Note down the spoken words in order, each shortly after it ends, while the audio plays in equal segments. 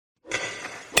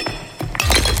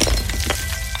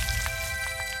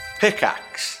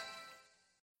Pickaxe.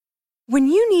 When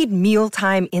you need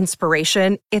mealtime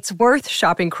inspiration, it's worth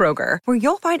shopping Kroger, where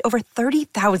you'll find over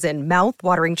 30,000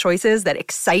 mouth-watering choices that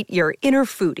excite your inner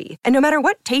foodie. And no matter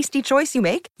what tasty choice you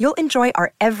make, you'll enjoy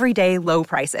our everyday low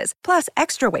prices, plus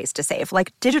extra ways to save,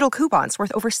 like digital coupons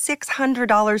worth over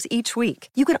 $600 each week.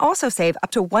 You can also save up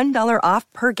to $1 off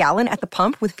per gallon at the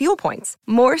pump with fuel points.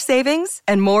 More savings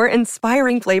and more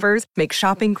inspiring flavors make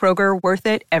shopping Kroger worth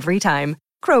it every time.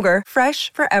 Kroger,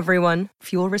 fresh for everyone.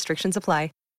 Fuel restrictions apply.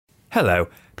 Hello,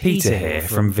 Peter here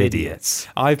from Vidiots.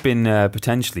 I've been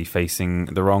potentially facing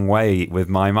the wrong way with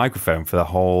my microphone for the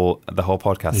whole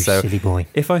podcast. You silly boy.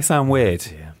 If I sound weird,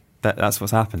 that's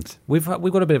what's happened. We've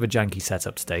got a bit of a janky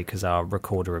setup today because our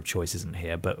recorder of choice isn't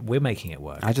here, but we're making it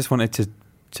work. I just wanted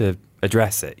to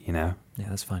address it, you know. Yeah,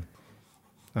 that's fine.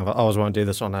 I always want to do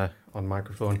this on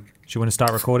microphone. Do you want to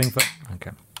start recording? Okay.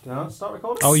 Did I not start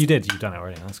recording? Oh, you did. You've done it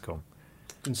already. That's cool.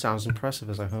 Didn't sound as impressive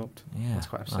as I hoped. Yeah. That's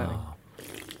quite upsetting. Oh.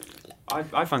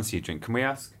 I fancy a drink. Can we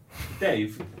ask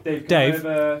Dave? Dave,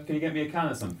 can you get me a can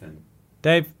or something?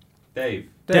 Dave. Why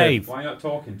are you not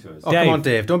talking to us? Oh, come on,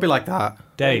 Dave. Don't be like that.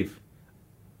 Dave.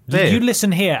 Dave. You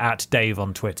listen here at Dave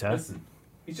on Twitter. Listen,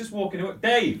 he's just walking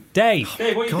away. Dave, what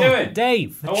are you doing?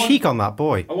 Dave. Cheek on that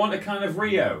boy. I want a can of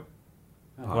Rio.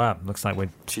 Wow, looks like we're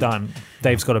starting.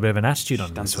 Dave's got a bit of an attitude on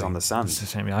this Dances week. on the sand. It's a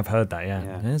shame. I've heard that, yeah.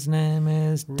 Yeah. His name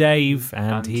is Dave,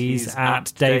 and he's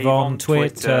at Dave on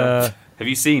Twitter. Have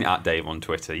you seen at Dave on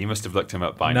Twitter? You must have looked him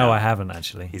up by now. No, I haven't,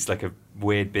 actually. He's like a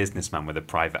weird businessman with a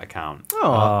private account.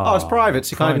 Oh, it's private,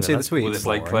 so you can't even see the tweets. Well, it's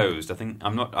like closed. I don't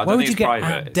Why think would it's you get private.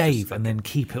 at It's Dave just like and then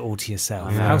keep it all to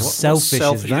yourself? Yeah. How What selfish is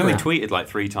selfish He's only that? tweeted like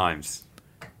 3 times.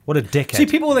 What a dickhead. See,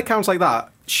 people with accounts like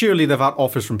that, surely they've had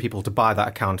offers from people to buy that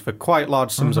account for quite large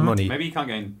sums of money. Maybe you can't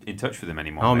get in touch with him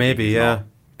anymore. Oh, maybe, he's yeah. not.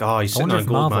 God, he's I sitting wonder on if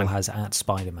gold Marvel mine. has at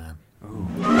Spider-Man.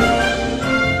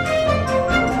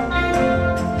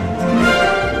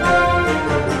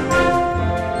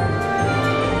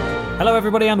 Hello,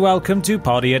 everybody, and welcome to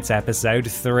Podiots episode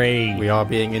 3. We are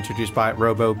being introduced by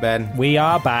Robo Ben. We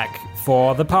are back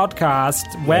for the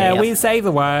podcast where we say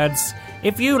the words.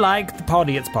 If you like the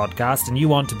Podiots podcast and you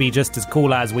want to be just as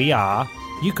cool as we are,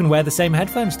 you can wear the same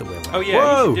headphones that we're wearing. Oh,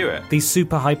 yeah, you should do it. These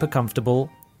super hyper comfortable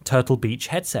Turtle Beach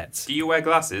headsets. Do you wear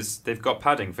glasses? They've got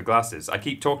padding for glasses. I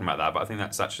keep talking about that, but I think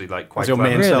that's actually like quite That's your clever.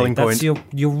 main Really? selling point.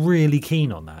 You're really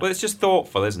keen on that. Well, it's just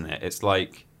thoughtful, isn't it? It's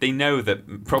like they know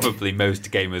that probably most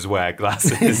gamers wear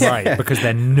glasses. Right, because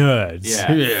they're nerds.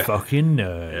 Yeah. Fucking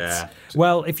nerds. Yeah.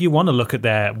 Well, if you want to look at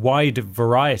their wide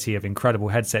variety of incredible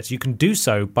headsets, you can do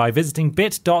so by visiting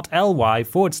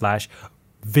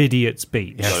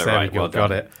bit.ly/VidiotsBeach. Yes, Got it there right, we go. well Got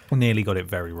done. it. Nearly got it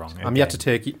very wrong. I'm yet to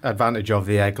take advantage of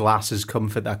the glasses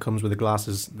comfort that comes with the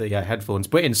glasses, the headphones.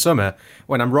 But in summer,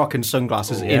 when I'm rocking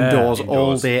sunglasses indoors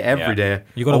all day, every day,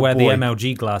 You got to oh wear boy. the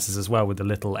MLG glasses as well with the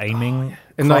little aiming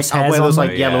And like, I'll crosshairs wear those on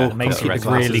like them. yellow It makes you computer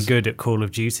really glasses. good at Call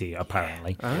of Duty,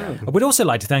 apparently. We'd also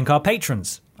like to thank our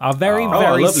patrons, our very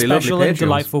lovely, special lovely and patrons.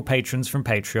 delightful patrons from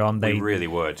Patreon. We really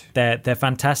would. They're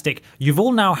fantastic. You've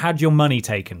all now had your money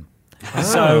taken.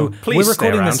 So please we're stay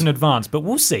recording this around. in advance, but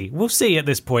we'll see. We'll see at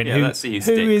this point Yeah, let's see who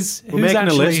sticks. We're who's making a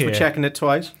actually list. here. We're checking it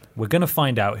twice. We're going to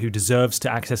find out who deserves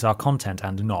to access our content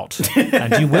and not.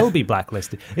 And you will be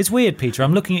blacklisted. It's weird, Peter.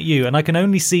 I'm looking at you, and I can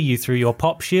only see you through your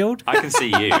pop shield, I can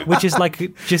see you. which is like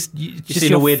just You've just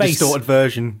seen your a weird face distorted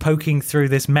version. poking through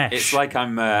this mesh. It's like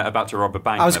I'm about to rob a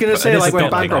bank. I was going to say, This like is when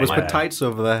not bank like robbers that, put yeah. tights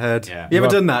over their head. Yeah. You ever You are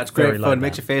done that? It's great very fun. like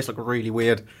Makes that. your face look really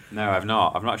weird. No, I've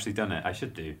not. I've not actually done it. I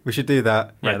should do. We should do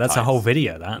that. yeah, red that's a tights. whole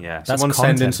video. That Yeah. that's Someone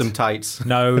send in content. some tights.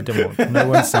 No, don't want, no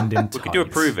one send in. We could do a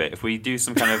prove it if we do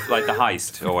some kind of like the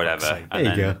heist or whatever. There and you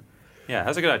then, go. Yeah,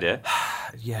 that's a good idea.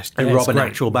 Yes, And yeah, rob it's an great.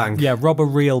 actual bank. Yeah, rob a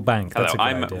real bank. Hello, That's a good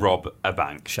I'm idea. Rob a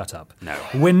bank. Shut up. No.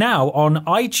 We're now on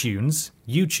iTunes,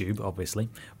 YouTube, obviously,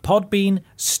 Podbean,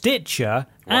 Stitcher,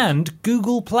 and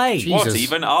Google Play. What Jesus.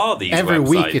 even are these Every websites?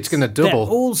 week it's going to There are double.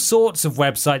 all sorts of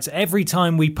websites. Every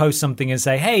time we post something and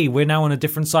say, hey, we're now on a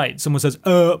different site, someone says,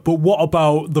 but what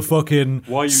about the fucking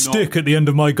Why are you stick at the end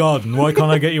of my garden? Why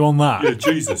can't I get you on that? Yeah,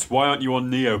 Jesus, why aren't you on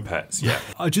Neopets yet?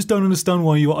 I just don't understand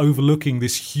why you're overlooking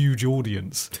this huge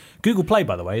audience. Google Play,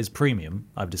 by the way, is premium,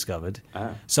 I've discovered.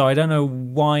 So I don't know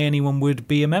why anyone would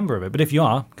be a member of it. But if you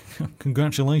are,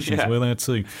 congratulations, Yeah. we're there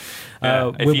too.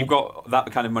 If you've got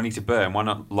that kind of money to burn, why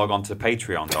not log on to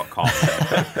patreon.com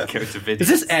and go to videos? Is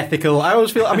this ethical? I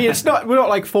always feel. I mean, it's not. We're not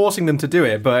like forcing them to do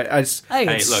it, but it's Hey,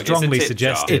 Hey, it's look, it's a strongly tip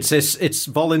suggested. jar. it's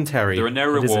voluntary. There are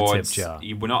no It is a tip rewards. jar.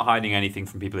 We're not hiding anything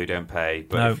from people who don't pay.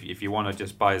 But No. if you want to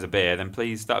just buy us a beer, then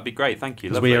please, that'd be great. Thank you.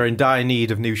 Because Lovely. we are in dire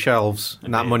need of new shelves,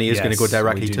 and that Indeed. money is going to go Yes,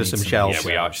 directly we do to need some some shelves.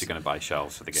 Yeah, we are actually going to buy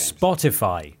shelves for the games.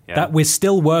 Spotify. Yeah. That we're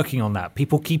still working on that.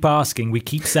 People keep asking. We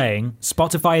keep saying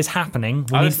Spotify is happening.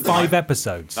 We I need listen to 5 my-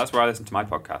 episodes That's where I listen to my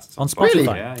podcasts. on Spotify. Really?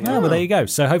 Yeah. Oh, well, there you go.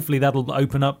 So hopefully that'll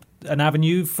open up an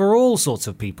avenue for all sorts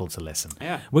of people to listen.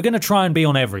 Yeah. We're going to try and be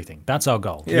on everything. That's our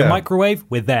goal. Your Yeah. microwave,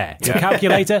 we're there. Your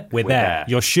calculator, we're there. there.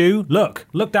 Your shoe, look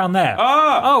down there.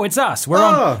 Ah! Oh, it's us. We're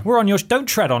on your. Don't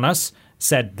tread on us.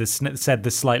 Said the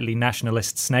slightly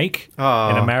nationalist snake in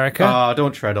America. Oh,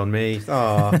 don't tread on me.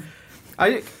 Oh.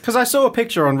 Because I saw a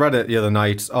picture on Reddit the other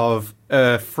night of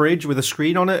a fridge with a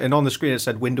screen on it, and on the screen it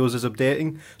said Windows is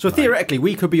updating. So theoretically,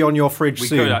 we could be on your fridge We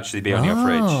soon. could actually be on your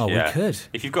fridge. we Yeah. could.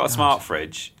 If you've got a smart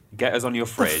fridge, get us on your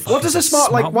fridge. What does a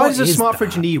smart What why does a is smart that?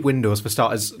 fridge need Windows for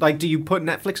starters? Like, do you put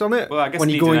Netflix on it Well, I guess when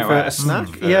you you're need going to for know a OS snack?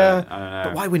 for- Yeah, I don't know.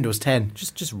 but why Windows 10?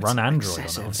 Just run Android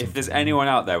on it. If there's anyone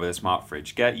out there with a smart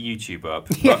fridge, get YouTube up,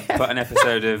 put an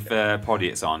episode of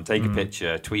Podiots on, take a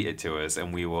picture, tweet it to us,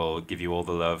 and we will give you all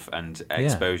the love and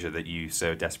exposure that you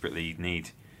so desperately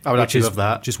need. I would Which actually is love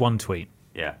that. just one tweet.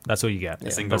 Yeah. That's all you get.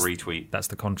 A single That's- retweet. That's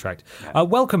the contract.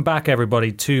 Welcome back,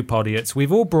 everybody, to Podiots.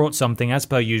 We've all brought something, as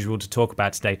per usual, to talk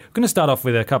about today. We're going to start off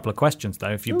with a couple of questions,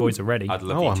 though, if you boys are ready. I'd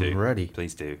love Oh, you I'm to. ready.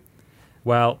 Please do.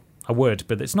 Well, I would,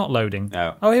 but it's not loading.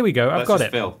 No. Oh, here we go. I've Let's got just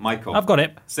it. Phil, Michael. I've got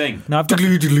it. Sing. No, I've got No,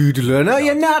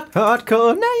 you're not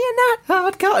hardcore. No, you're not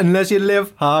hardcore unless you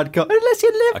live hardcore. Unless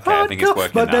you live Okay, I think it's hardcore.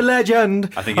 working But now. the legend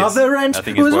I think of it's, the Rent I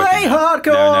think it's was working way now.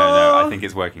 hardcore. No. I think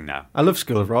it's working now. I love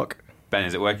School of Rock. Ben,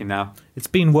 is it working now? It's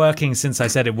been working since I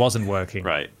said it wasn't working.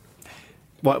 Right.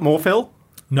 What, more Phil?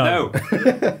 No.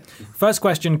 No. First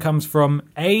question comes from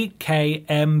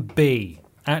AKMB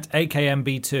at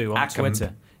AKMB2 on Akam.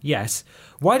 Twitter. Yes.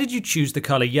 Why did you choose the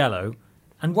colour yellow?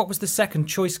 And what was the second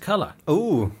choice colour?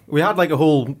 Oh, we had like a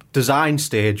whole design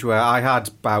stage where I had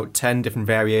about 10 different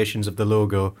variations of the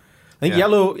logo. I think Yeah.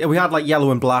 yellow, we had like yellow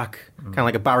and black, kind of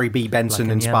like a Barry B. Benson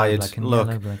Black and inspired yellow, black and look.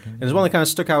 yellow, black and And it's one that kind of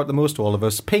stuck out the most to all of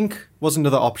us. Pink was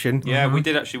another option. Yeah, we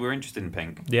did actually. We were interested in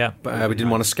pink. Yeah. But we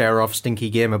didn't want to scare off stinky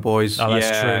gamer boys. Oh,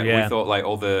 that's true, yeah. We thought like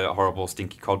all the horrible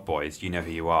stinky cod boys, you know who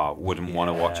you are, wouldn't want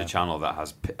to watch a channel that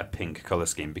has a pink colour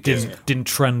scheme because Didn't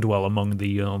trend well among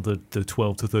the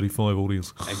 12 to 35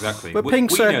 audience. exactly. But we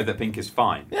pink's know that pink is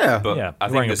fine. Yeah. but Yeah, I you're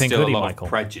think wearing a there's pink still hoodie, a lot Michael. of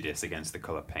prejudice against the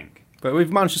colour pink. But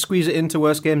we've managed to squeeze it into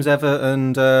Worst Games Ever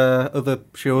and other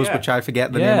shows, Yeah. which I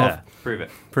forget the Yeah. name of. Prove it.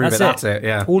 Prove that's it,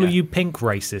 yeah. All of Yeah. you pink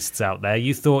racists out there,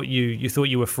 you thought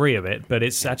you were free of it, but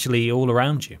it's actually all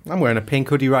around you. I'm wearing a pink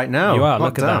hoodie right now. You are, Hot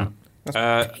look at damn. that.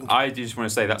 I just want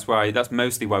to say that's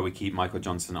mostly why we keep Michael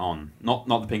Johnson on, not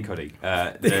the pink hoodie.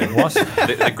 What?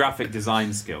 The graphic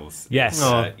design skills. Yes.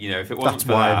 You know, if it wasn't That's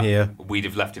for why that, I'm here. we'd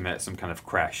have left him at some kind of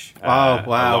crash. Oh,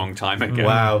 wow. A long time ago.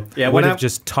 Wow. Yeah, Would when have I'm,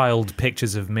 just tiled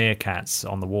pictures of meerkats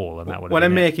on the wall, and that would have when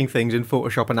been I'm it. making things in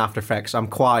Photoshop and After Effects, I'm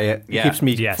quiet. It Yeah. keeps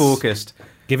me Yes. focused.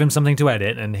 Give him something to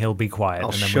edit, and he'll be quiet. I'll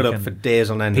and then shut we up can- for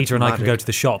days on end. Peter and I can Magic. go to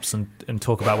the shops and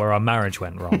talk about where our marriage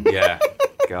went wrong. Yeah.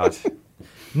 God.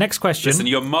 Next question. Listen,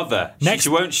 your mother. Next, She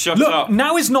won't shut Look, up.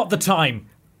 now is not the time.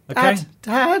 Okay.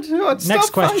 Dad, stop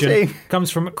Next question fighting.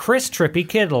 comes from Chris Trippy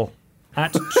Kiddle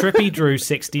at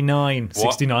TrippyDrew69.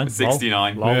 69.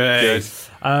 69. Lol. Good.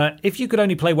 If you could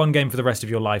only play one game for the rest of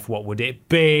your life, what would it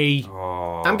be?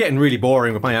 I'm getting really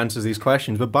boring with my answers to these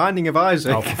questions, but Binding of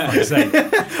Isaac. Oh, for fuck's sake.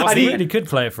 You really could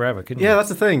play it forever, couldn't you? Yeah, that's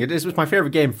the thing. It was my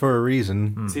favourite game for a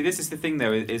reason. See, this is the thing,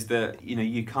 though, is that, you know,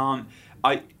 you can't...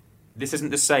 This isn't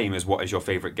the same as what is your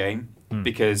favourite game,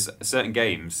 because certain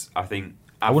games, I think...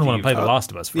 I wouldn't want to play The Last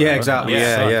of Us forever. Yeah, exactly.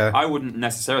 Yeah, Yeah. I wouldn't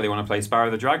necessarily want to play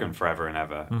Spyro the Dragon forever and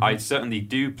ever. I certainly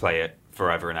do play it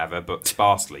forever and ever, but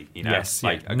sparsely. You know, Yes,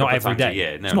 like yeah. a Not couple of every times a day.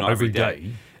 year. No, It's not every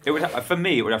day. It would for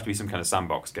me. It would have to be some kind of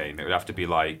sandbox game. It would have to be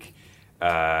like,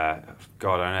 God,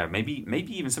 I don't know.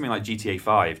 Maybe even something like GTA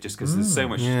 5, just because there's so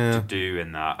much to do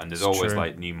in that, and there's always true.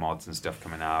 like new mods and stuff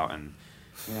coming out, and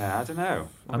yeah, I don't know.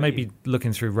 I may be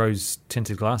looking through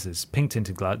rose-tinted glasses,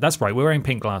 pink-tinted glasses. That's right, we're wearing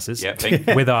pink glasses Yeah, pink.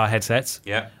 with our headsets.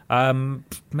 Yeah.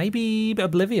 Maybe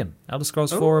Oblivion, Elder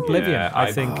Scrolls 4 Oblivion. yeah,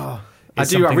 I think. I is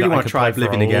do. I something really that want to could try play for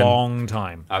Oblivion a again. long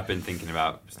time. I've been thinking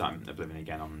about starting Oblivion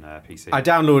again on PC. I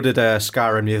downloaded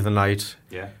Skyrim the other night,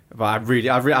 yeah. but I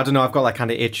don't know. I've got that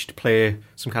kind of itch to play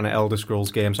some kind of Elder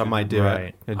Scrolls game, so I might do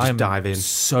it and just I'm dive in.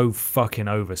 so fucking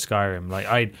over Skyrim.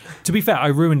 Like to be fair, I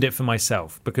ruined it for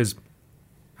myself because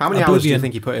How many hours do you Oblivion-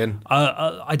 think you put in?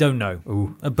 I don't know,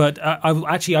 but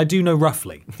I do know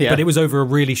roughly. Yeah. But it was over a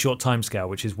really short time scale,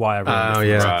 which is why I ruined it. Oh for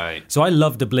yeah. myself. Right. So I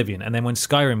loved Oblivion, and then when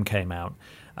Skyrim came out,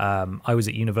 I was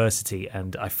at university,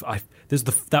 and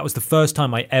that was the first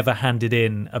time I ever handed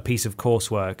in a piece of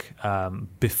coursework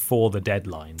before the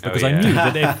deadline because I yeah. knew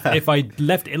that if I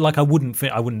left it like I wouldn't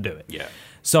do it. Yeah.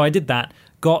 So I did that.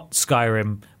 got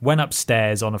Skyrim, went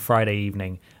upstairs on a Friday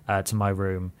evening to my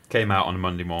room. Came out on a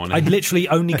Monday morning. I literally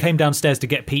only came downstairs to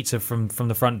get pizza from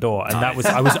the front door, and I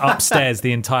was upstairs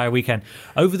the entire weekend.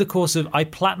 Over the course of, I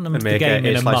platinumed the game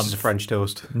in a month. Of French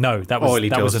toast. No, that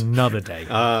was another day.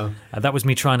 That was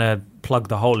me trying to plug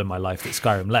the hole in my life that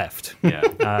Skyrim left.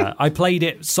 Yeah. I played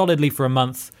it solidly for a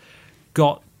month,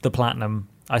 got the platinum.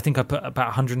 I think I put about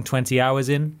 120 hours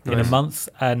in a month,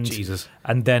 and Jesus.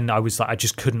 And then I was like, I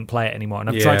just couldn't play it anymore, and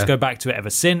I've tried to go back to it ever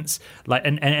since. Like,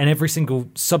 and every single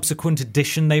subsequent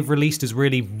edition they've released has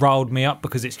really riled me up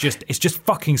because it's just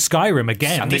fucking Skyrim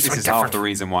again. I think this is half the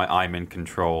reason why I'm in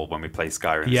control when we play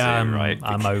Skyrim. Yeah, soon, right?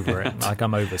 I'm over it. Like,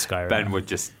 I'm over Skyrim. Ben would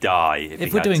just die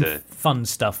if we're he doing had to... fun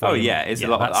stuff. Oh yeah, it's a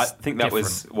lot. I think that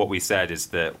was what we said, is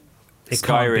that it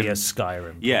can't be a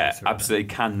Skyrim. Yeah, absolutely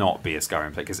cannot be a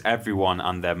Skyrim play, because everyone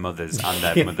and their mothers and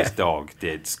their mother's dog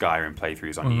did Skyrim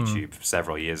playthroughs on YouTube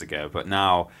several years ago. But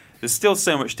now there's still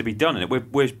so much to be done, and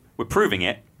we're proving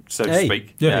it, so to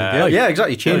speak. Yeah,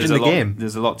 exactly. Changing the game.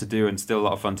 There's a lot to do and still a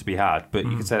lot of fun to be had. But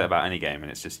you can say that about any game,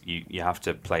 and it's just you have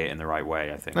to play it in the right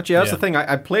way, I think. Actually, that's the thing.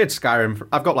 I played Skyrim.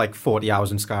 I've got like 40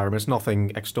 hours in Skyrim. It's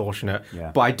nothing extortionate.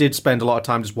 Yeah. But I did spend a lot of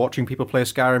time just watching people play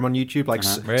Skyrim on YouTube. Like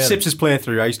Really? Sips'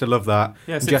 playthrough. I used to love that.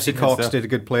 Yeah, and Jesse Cox did a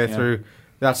good playthrough. Yeah.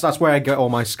 That's where I get all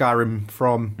my Skyrim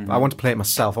from. I want to play it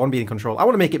myself. I want to be in control. I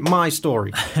want to make it my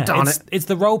story. Darn it. It's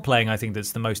the role playing, I think,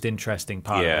 that's the most interesting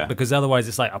part of it. Because otherwise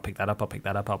it's like, I'll pick that up, I'll pick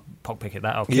that up, I'll pick it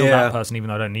that, I'll kill that person even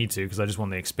though I don't need to because I just want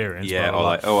the experience. Yeah, or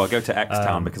like, I'll go to X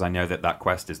town because I know that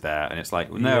quest is there. And it's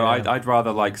like, no, I'd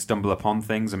rather like stumble upon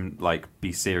things and like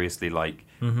be seriously like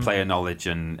player knowledge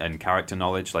and character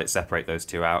knowledge, like separate those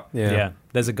two out. Yeah.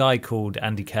 There's a guy called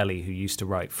Andy Kelly who used to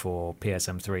write for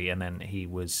PSM3, and then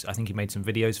I think he made some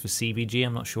videos for CVG.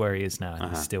 I'm not sure where he is now.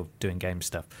 He's still doing game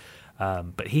stuff.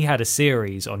 But he had a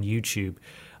series on YouTube.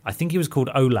 I think he was called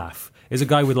Olaf. He was a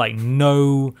guy with like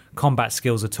no combat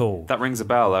skills at all. That rings a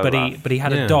bell, Olaf. But he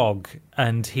had a dog,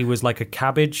 and he was like a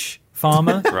cabbage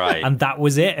farmer, right? And that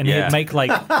was it. And he'd make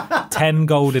like 10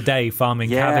 gold a day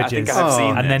farming cabbages, I think I've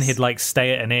seen and this. then he'd like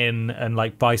stay at an inn and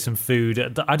like buy some food.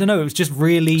 I don't know. It was just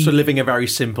really living a very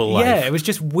simple life. Yeah, it was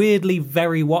just weirdly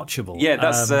very watchable. Yeah,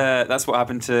 that's what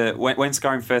happened to when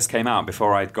Skyrim first came out.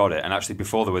 Before I'd got it, and actually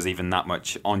before there was even that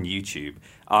much on YouTube,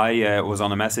 I was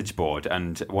on a message board,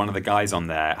 and one of the guys on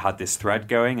there had this thread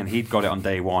going, and he'd got it on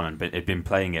day one and had been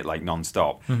playing it like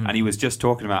non-stop. And he was just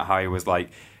talking about how he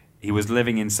was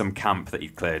living in some camp that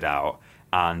he'd cleared out,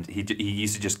 and he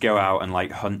used to just go out and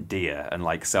like hunt deer and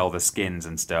like sell the skins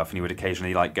and stuff, and he would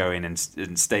occasionally like go in and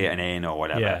stay at an inn or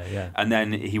whatever. Yeah. And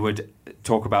then he would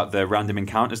talk about the random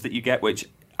encounters that you get, which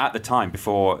at the time,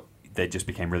 before they just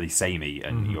became really samey,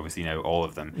 and you obviously know all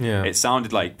of them, it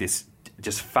sounded like this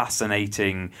just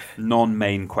fascinating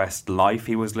non-main quest life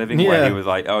he was living, where he was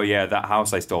like, oh yeah, that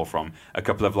house I stole from, a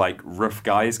couple of like rough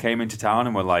guys came into town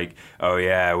and were like, oh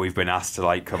yeah, we've been asked to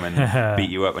like come and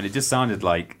beat you up, and it just sounded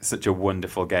like such a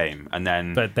wonderful game. And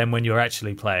then when you're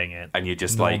actually playing it, and you're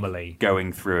just normally like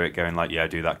going through it, going like, yeah,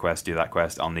 do that quest,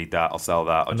 I'll need that, I'll sell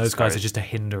that, and those guys are just a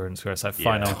hindrance, where it's like,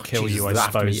 fine, I'll kill you, I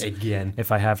suppose, again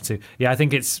if I have to. I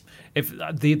think it's, if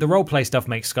the role play stuff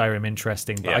makes Skyrim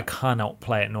interesting, but I cannot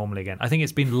play it normally again. I think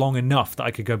it's been long enough that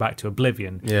I could go back to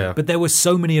Oblivion. But there were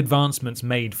so many advancements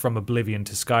made from Oblivion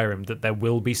to Skyrim that there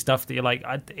will be stuff that you're like,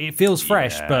 it feels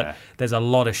fresh, but there's a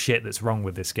lot of shit that's wrong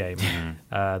with this game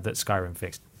that Skyrim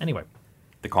fixed. Anyway,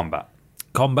 the combat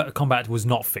was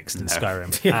not fixed in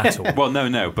Skyrim at all. Well,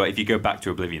 no, but if you go back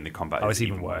to Oblivion, the combat is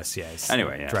even worse. Yeah, it's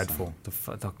dreadful.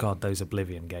 God, those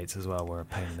Oblivion gates as well were a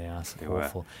pain in the ass.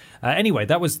 Awful. Anyway,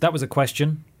 that was a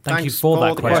question. Thank you for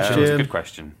that question. It was a good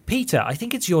question. Peter, I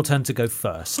think it's your turn to go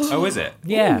first. Oh, is it?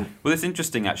 Yeah. Well, it's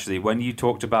interesting actually when you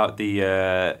talked about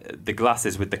the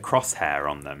glasses with the crosshair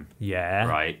on them. Yeah.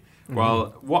 Right.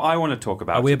 Well, what I want to talk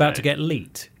about. Are we about to get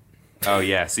leaked? Oh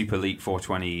yeah, Super Leak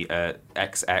 420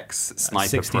 XX Sniper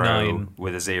 69. Pro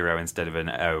with a 0 instead of an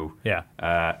O.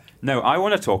 Yeah. No, I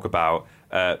want to talk about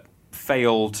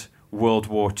failed World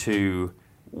War II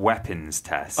weapons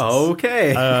tests.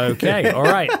 Okay, all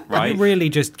right. Right. Really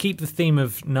just keep the theme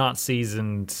of Nazis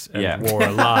and war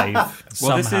alive.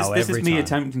 Well, this is me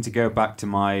attempting to go back to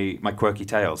my quirky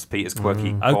tales, Peter's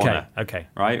quirky corner. Okay.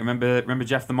 Right? Remember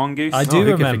Jeff the Mongoose? I do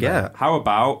remember. How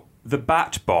about the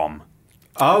Bat Bomb?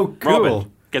 Oh, cool.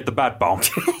 Robin, get the Bat Bomb.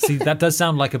 See, that does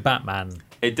sound like a Batman.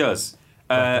 It does.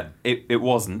 It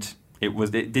wasn't. I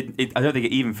don't think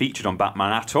it even featured on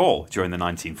Batman at all during the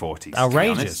 1940s.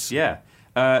 Outrageous. Yeah.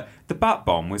 The Bat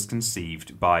Bomb was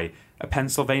conceived by a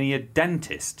Pennsylvania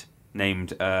dentist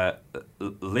named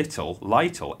Lytle,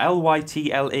 Lytle,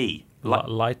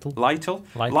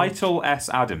 Lytle S.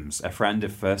 Adams, a friend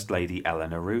of First Lady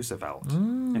Eleanor Roosevelt.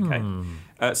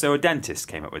 Okay. So a dentist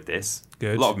came up with this.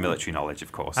 Good. A lot of military knowledge,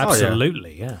 of course.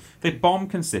 Absolutely, yeah. The bomb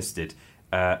consisted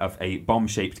of a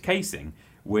bomb-shaped casing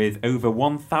with over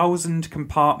 1,000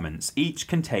 compartments, each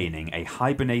containing a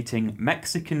hibernating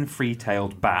Mexican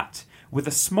free-tailed bat with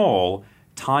a small,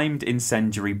 timed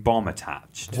incendiary bomb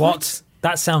attached. What?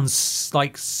 That sounds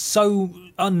like so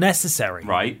unnecessary.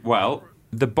 Right, well,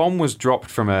 the bomb was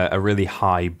dropped from a really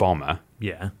high bomber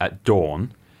at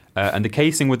dawn, and the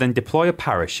casing would then deploy a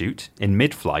parachute in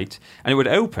mid-flight, and it would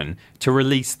open to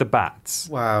release the bats.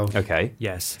 Wow. Okay.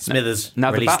 Yes. Smithers,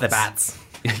 Now release the the bats.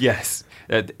 Yes.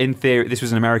 In theory, this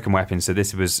was an American weapon, so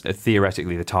this was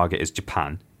theoretically the target is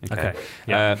Japan. Okay.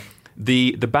 Yeah.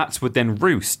 The bats would then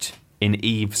roost in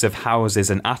eaves of houses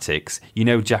and attics. You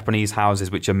know, Japanese houses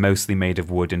which are mostly made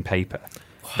of wood and paper.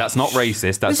 That's not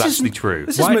racist. That's actually true.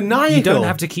 This is maniacal. You don't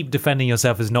have to keep defending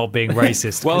yourself as not being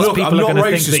racist. Well, look, people I'm are not going to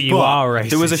think racist, that you but are racist.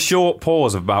 There was a short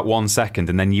pause of about 1 second,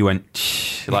 and then you went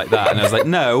like that, and I was like,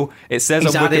 "No." It says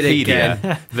He's on at it Wikipedia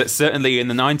again. that certainly in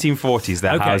the 1940s,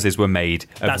 their houses were made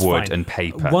of That's wood fine. and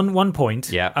paper. One point.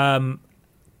 Yeah.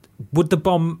 Would the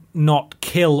bomb not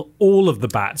kill all of the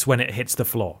bats when it hits the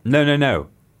floor? No. It doesn't.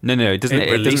 It doesn't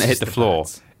releases hit the the floor.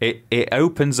 bats. It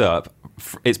opens up.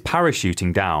 It's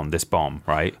parachuting down this bomb,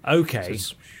 right? Okay.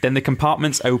 Then the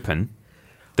compartments open.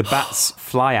 The bats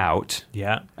fly out.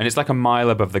 Yeah. And it's like a mile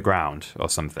above the ground or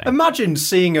something. Imagine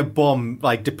seeing a bomb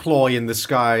like deploy in the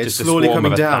sky. It's Just a slowly swarm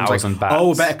coming of down. It's 1,000 like, bats.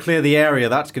 oh, better clear the area.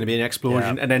 That's going to be an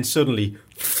explosion. Yeah. And then suddenly,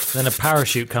 Then a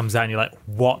parachute comes out and you're like,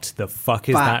 what the fuck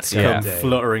is bats that come going to do?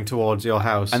 fluttering towards your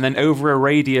house. And then over a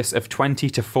radius of 20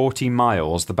 to 40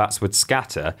 miles, the bats would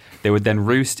scatter. They would then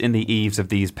roost in the eaves of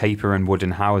these paper and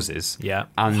wooden houses. Yeah.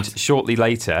 And shortly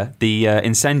later, the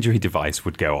incendiary device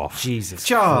would go off. Jesus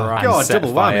God, Christ. God, Set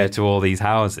double fire whammy. to all these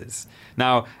houses.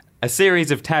 Now, a series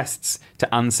of tests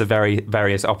to answer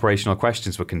various operational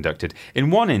questions were conducted. In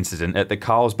one incident at the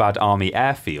Carlsbad Army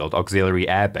Airfield, Auxiliary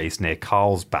Air Base near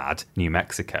Carlsbad, New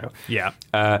Mexico. Yeah.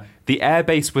 The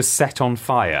airbase was set on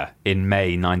fire in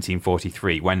May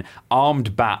 1943 when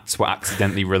armed bats were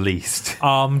accidentally released.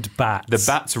 Armed bats. The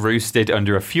bats roosted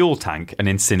under a fuel tank and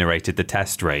incinerated the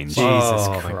test range. Jesus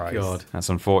Oh, my Christ. God. That's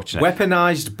unfortunate.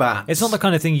 Weaponized bats. It's not the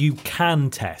kind of thing you can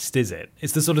test, is it?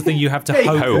 It's the sort of thing you have to Hey,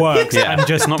 hope Hope. works Yeah. and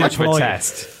just It's not much of a deploy it.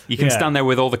 test. You can Yeah. stand there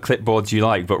with all the clipboards you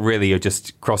like, but really you're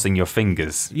just crossing your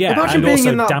fingers. Yeah, Imagine and being also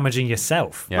in that- damaging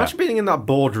yourself. Yeah. Imagine being in that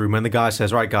boardroom when the guy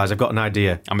says, right, guys, I've got an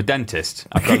idea. I'm a dentist.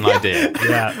 I've got an idea.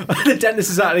 Yeah. The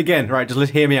dentist is at it again. Right,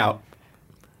 just hear me out.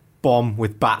 Bomb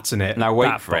with bats in it. Now wait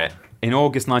Bat for bomb. it. In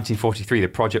August 1943, the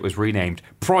project was renamed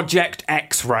Project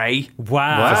X-Ray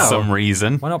Wow. for some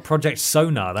reason. Why not Project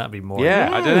Sonar? That'd be more. Yeah,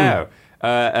 I don't know.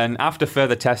 And after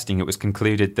further testing, it was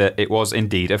concluded that it was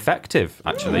indeed effective,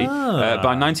 actually.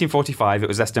 By 1945, it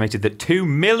was estimated that $2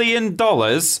 million,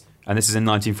 and this is in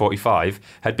 1945,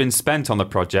 had been spent on the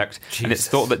project, and it's Jesus.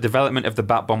 thought that development of the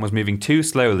bat bomb was moving too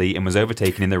slowly and was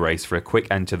overtaken in the race for a quick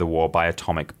end to the war by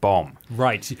atomic bomb.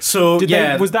 Right. So,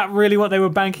 yeah. was that really what they were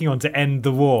banking on to end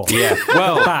the war? Yeah,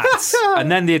 well, Bats.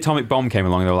 and then the atomic bomb came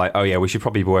along, and they were like, oh yeah, we should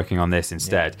probably be working on this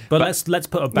instead. But let's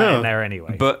put a bat No. in there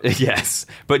anyway. But yes,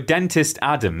 but dentist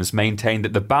Adams maintained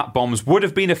that the bat bombs would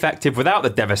have been effective without the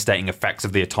devastating effects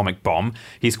of the atomic bomb.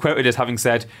 He's quoted as having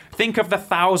said, "Think of the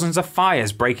thousands of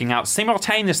fires breaking out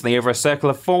simultaneously over a circle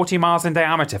of 40 miles in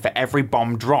diameter for every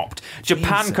bomb dropped.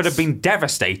 Japan Jesus. could have been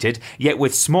devastated, yet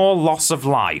with small loss of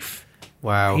life."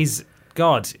 Wow. he's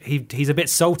a bit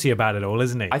salty about it all,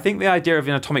 isn't he? I think the idea of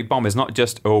an atomic bomb is not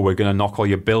just, oh, we're going to knock all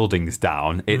your buildings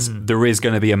down. It's there is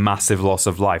going to be a massive loss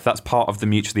of life. That's part of the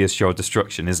mutually assured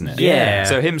destruction, isn't it? Yeah.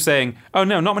 So him saying, oh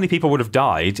no, not many people would have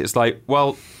died. It's like,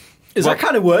 well, Is that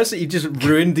kind of worse that you just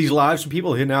ruined these lives for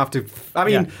people who now have to... I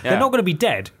mean, They're not going to be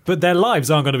dead, but their lives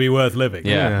aren't going to be worth living.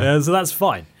 Yeah. So that's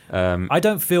fine. I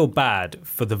don't feel bad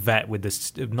for the vet with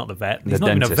this. Not the vet. He's The not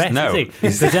dentist. even a vet. No.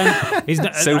 Is he? He's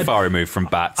not, so far removed from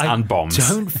bats I and bombs.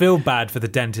 don't feel bad for the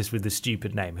dentist with the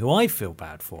stupid name. Who I feel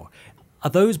bad for are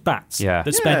those bats Yeah.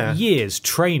 that spent years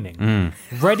training,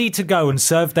 ready to go and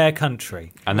serve their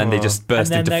country. And then they just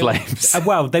burst And into then flames.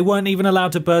 Well, they weren't even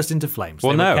allowed to burst into flames.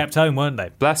 Well, they were no. kept home, weren't they?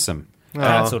 Bless them.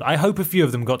 Cancelled. I hope a few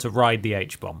of them got to ride the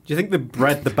H-bomb. do you think they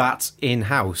bred the bats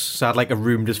in-house? So had like a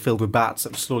room just filled with bats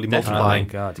that were slowly multiplying?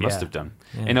 Oh, God, Must yeah. have done.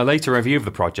 In a later review of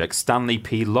the project, Stanley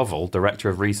P. Lovell, Director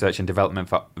of Research and Development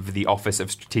for the Office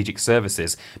of Strategic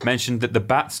Services, mentioned that the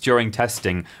bats during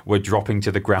testing were dropping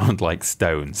to the ground like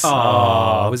stones.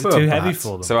 Oh, was it poor too heavy bats.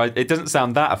 for them? So it doesn't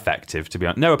sound that effective, to be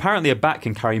honest. No, apparently a bat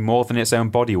can carry more than its own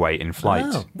body weight in flight.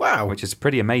 Oh. Wow. Which is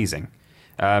pretty amazing.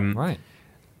 Right.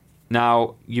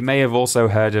 Now, you may have also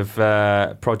heard of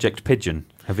Project Pigeon.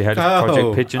 Have you heard of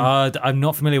Project Pigeon? I'm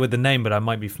not familiar with the name, but I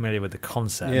might be familiar with the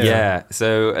concept. Yeah.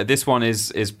 So this one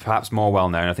is perhaps more well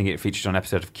known. I think it featured on an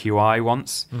episode of QI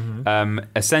once.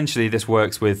 Essentially, this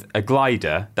works with a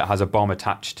glider that has a bomb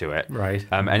attached to it. Right.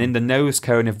 And in the nose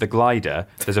cone of the glider,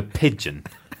 there's a pigeon.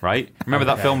 Right? Remember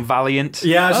that film Valiant?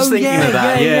 Yeah, I was just thinking of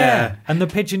that. Yeah. And the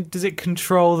pigeon, does it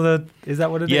control the? Is that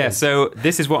what it is? Yeah. So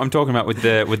this is what I'm talking about with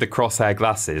the crosshair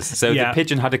glasses. So the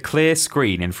pigeon had a clear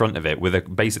screen in front of it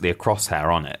with basically a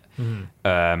crosshair on it,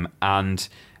 and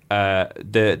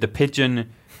the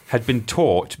pigeon had been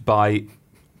taught by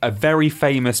a very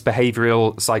famous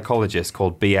behavioural psychologist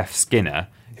called B.F. Skinner,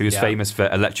 who's famous for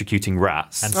electrocuting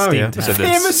rats. And steamed So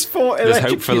famous for there's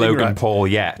hope for Logan rats. Paul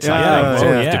yet,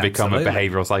 Yeah, to become a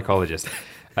behavioural psychologist.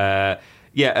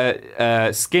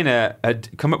 Skinner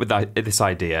had come up with this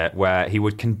idea where he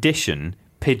would condition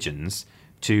pigeons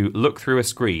to look through a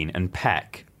screen and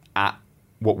peck at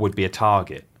what would be a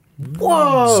target.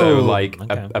 Whoa! So like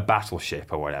a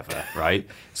battleship or whatever, right?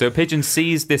 So a pigeon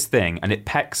sees this thing and it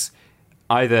pecks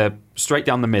either straight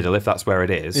down the middle, if that's where it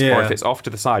is, or if it's off to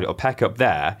the side, it'll peck up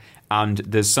there, and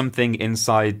there's something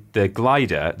inside the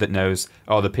glider that knows,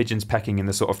 the pigeon's pecking in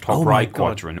the sort of top right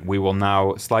quadrant. We will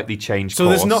now slightly change So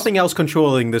course. there's nothing else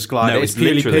controlling this glider. No, it's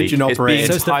purely pigeon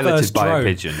operated. It's being piloted by a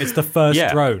pigeon. It's the first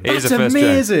drone. It is That's a first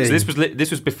amazing. drone. So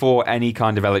this was before any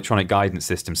kind of electronic guidance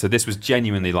system. So this was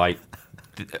genuinely like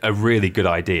a really good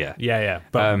idea.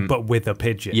 But with a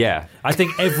pigeon. Yeah. I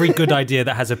think every good idea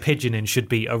that has a pigeon in should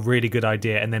be a really good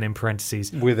idea, and then in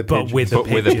parentheses, With a but pigeon.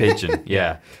 with a pigeon.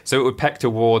 Yeah. So it would peck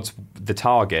towards the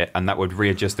target, and that would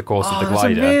readjust the course of the That's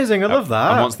glider. amazing. I love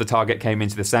that. And once the target came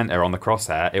into the center on the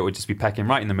crosshair, it would just be pecking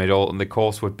right in the middle, and the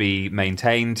course would be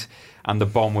maintained, and the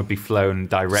bomb would be flown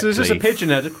directly. So there's just a pigeon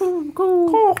there.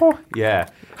 Yeah.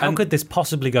 How could this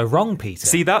possibly go wrong, Peter?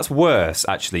 See, that's worse,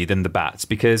 actually, than the bats,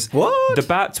 because the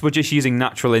bats were just using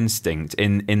natural instinct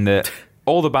in the...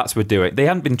 All the bats were doing, they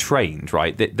hadn't been trained,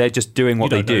 right? They're just doing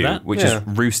what they do, which is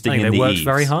roosting in the eaves. They worked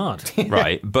very hard.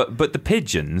 Right, but the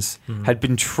pigeons had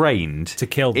been trained to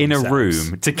kill in themselves. a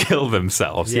room to kill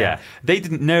themselves. Yeah. They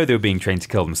didn't know they were being trained to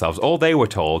kill themselves. All they were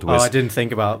told was, I didn't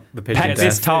think about the pigeon. peck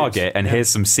this target and here's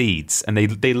some seeds, and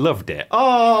they loved it.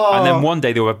 Oh, And then one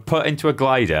day they were put into a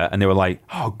glider, and they were like,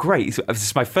 "Oh, great! This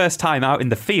is my first time out in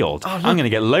the field. I'm going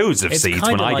to get loads of It's seeds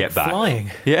kinda when I like get back."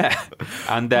 flying. Yeah,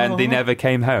 and then they never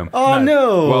came home. Oh no!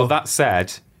 Well, that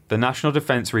said, the National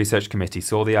Defence Research Committee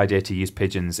saw the idea to use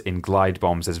pigeons in glide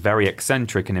bombs as very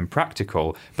eccentric and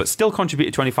impractical, but still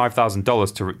contributed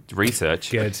 $25,000 to research.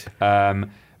 Good.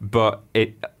 But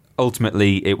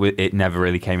it never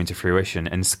really came into fruition.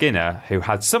 And Skinner, who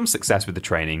had some success with the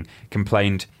training,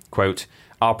 complained, quote,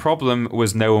 "Our problem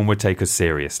was no one would take us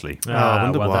seriously." I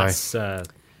wonder why. That's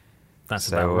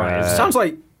about right. isn't it? Sounds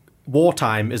like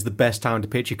wartime is the best time to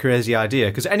pitch a crazy idea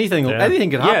because anything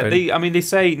could happen. They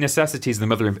say necessity is the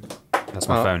mother of... That's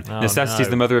my phone. Necessity is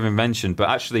the mother of invention, but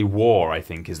actually war, I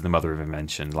think, is the mother of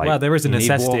invention. Like, well, there is a you need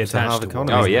necessity war to have attached to war.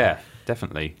 economy. oh, yeah,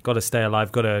 definitely. Got to stay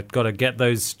alive. Got to get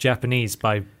those Japanese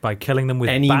by killing them with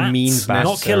Any bats. means Not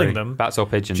necessary. killing them, Bats or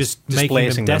pigeons. just making them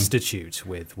Displacing them. destitute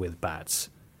with bats.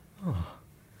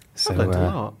 So, I've learned a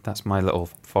lot. that's my little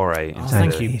foray into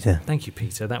Thank the- you, thank you,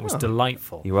 Peter. That was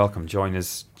delightful. You're welcome. Join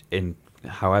us in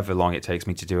however long it takes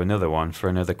me to do another one for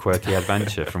another quirky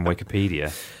adventure from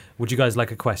Wikipedia. Would you guys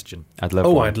like a question? I'd love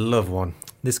Oh, one. I'd love one.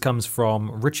 This comes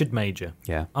from Richard Major.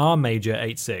 Yeah. R Major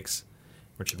 86.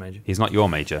 Richard Major. He's not your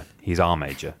major. He's our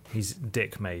major. He's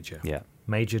Dick Major. Yeah.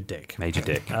 Major Dick. Major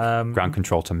Dick. Ground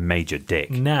control to Major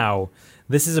Dick. Now,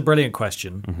 this is a brilliant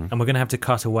question, Mm-hmm. and we're going to have to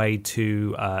cut away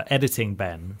to editing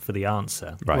Ben for the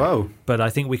answer. Right. Whoa. But I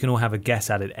think we can all have a guess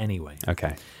at it anyway.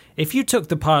 Okay. If you took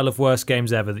the pile of worst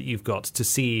games ever that you've got to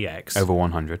CEX, Over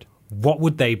 100. what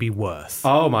would they be worth?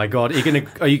 Oh my god!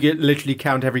 Are you gonna literally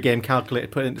count every game, calculate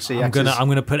it, put it into CX? I'm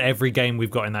gonna put every game we've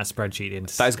got in that spreadsheet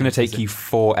into. That is going to take you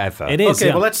forever. It is. Okay,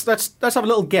 yeah. well let's have a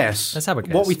little guess. Let's have a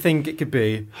guess. What we think it could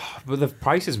be. But the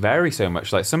prices vary so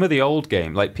much. Like some of the old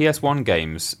games, like PS1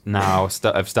 games now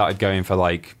have started going for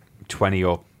like 20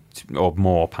 or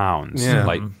more pounds, Yeah.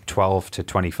 like 12 to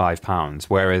 25 pounds,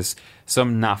 whereas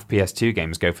some naff PS2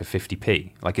 games go for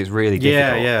 50p. Like it's really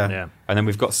difficult. Yeah. And then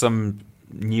we've got some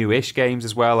new-ish games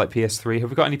as well, like PS3. Have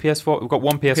we got any PS4? We've got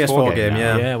one PS4, PS4 game, now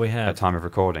yeah. Yeah, we at have. time of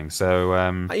recording. So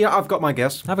Yeah, I've got my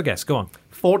guess. Have a guess. Go on.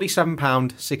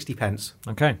 £47.60.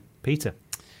 Okay, Peter.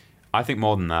 I think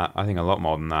more than that. I think a lot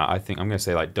more than that. I think I'm going to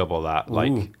say like double that, Ooh.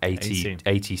 like 80.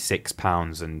 86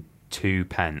 pounds and 2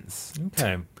 pence.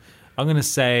 Okay. I'm going to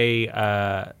say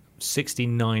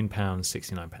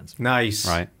 £69.69. Nice.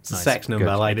 Right. It's the Nice. sex number.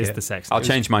 Good. I like It is it. the sex. I'll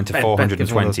change mine to Ben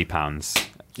 £420.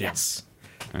 Yes.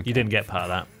 Okay. You didn't get part of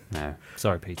that. No.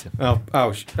 Sorry, Peter.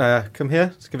 Come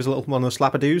here. Let's give us a little one of the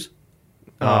slapper-doos.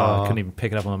 I couldn't even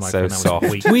pick it up on the So microphone. That soft.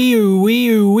 was weak.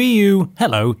 Wee-oo.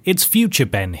 Hello, it's Future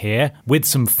Ben here with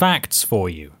some facts for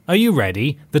you. Are you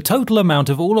ready? The total amount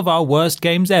of all of our worst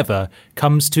games ever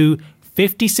comes to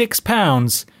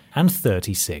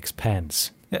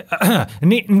 £56.36.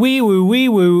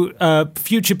 Wee-woo,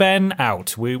 Future Ben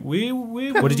out. Wee.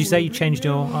 What did you say? You changed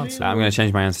your answer? I'm going to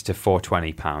change my answer to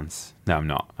 £420. No,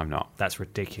 I'm not. That's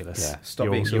ridiculous. Yeah. Stop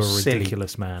you're, being so you're a silly.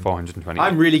 ridiculous man. 420.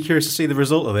 I'm really curious to see the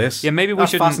result of this. Yeah, maybe we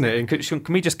That's should. fascinating.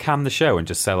 Can we just cam the show and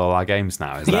just sell all our games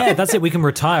now? Is that? Yeah, that's it. We can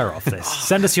retire off this.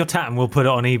 Send us your tat and we'll put it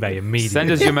on eBay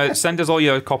immediately. Send us all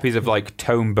your copies of like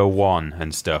Tomba 1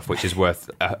 and stuff, which is worth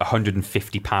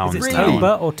 £150. Is it now.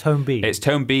 Tomba or Tome B? It's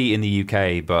Tome B in the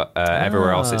UK, but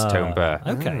everywhere else it's Tomba.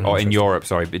 Okay. Or in Europe,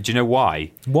 sorry. But do you know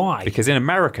why? Why? Because in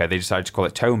America they decided to call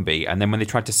it Tome B, and then when they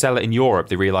tried to sell it in Europe,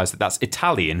 they realised that that's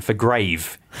Italian for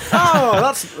grave. Oh,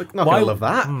 that's not Why- going to love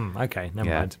that. Okay, never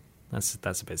Yeah. mind.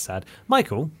 That's a bit sad.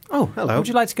 Michael, Oh, hello. would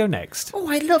you like to go next? Oh,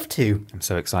 I'd love to. I'm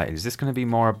so excited. Is this going to be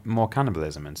more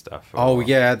cannibalism and stuff? Oh, Or-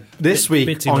 yeah. This Bit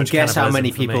week too on much Guess How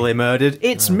Many cannibalism for People me. They Murdered,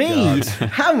 it's me.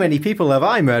 How many people have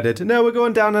I murdered? No, we're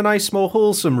going down a nice, small,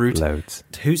 wholesome route. Loads.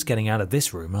 Who's getting out of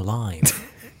this room alive?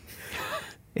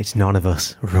 It's none of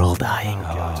us. We're all dying.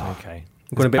 God, okay.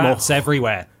 I'm going a bit more. Bats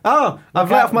everywhere. Oh,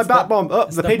 I've let off my bat bomb. Oh,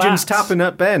 it's the the pigeon's bats. tapping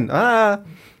at Ben.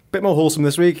 Bit more wholesome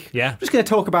this week. Yeah. I'm just going to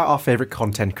talk about our favourite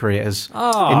content creators.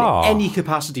 Oh. In any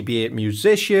capacity, be it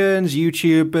musicians,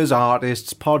 YouTubers,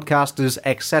 artists, podcasters,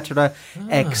 etc.,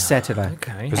 etc.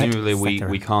 Okay. Presumably, Etc.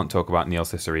 we can't talk about Neil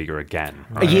Cicierega again.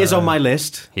 Right? He is on my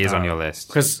list He is on your list.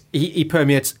 because he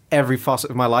permeates every facet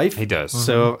of my life. He does.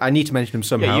 So I need to mention him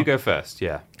somehow. Yeah, you go first.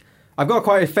 Yeah. I've got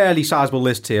quite a fairly sizable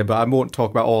list here, but I won't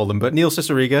talk about all of them. But Neil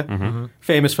Cicierega,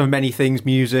 famous for many things,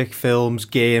 music, films,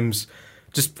 games.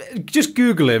 Just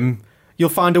Google him. You'll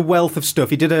find a wealth of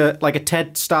stuff. He did a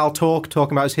TED-style talk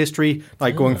talking about his history,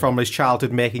 like going from his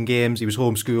childhood making games. He was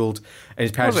homeschooled, and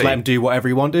his parents Was just he? let him do whatever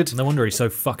he wanted. No wonder he's so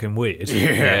fucking weird.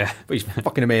 Yeah. But he's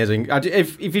fucking amazing.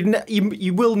 If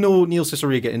you will know Neil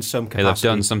Cicierega in some capacity. He'll have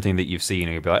done something that you've seen,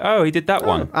 and you'll be like, "Oh, he did that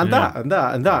one." And that,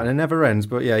 and it never ends.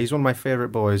 But yeah, he's one of my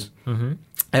favourite boys.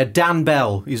 Dan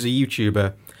Bell, he's a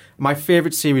YouTuber. My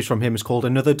favourite series from him is called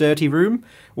Another Dirty Room,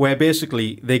 where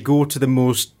basically they go to the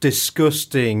most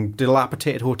disgusting,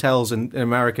 dilapidated hotels in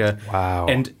America. Wow.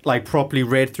 And like properly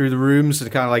raid through the rooms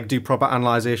and kind of like do proper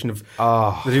analysation of.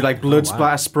 They do like blood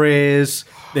splatter sprays.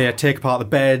 They take apart the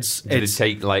beds. Did it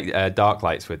take like dark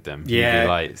lights with them? Yeah, UV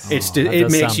lights. it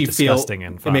that makes does you sound feel. disgusting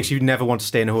and It fun. makes you never want to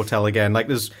stay in a hotel again. Like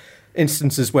there's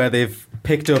instances where they've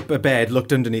picked up a bed,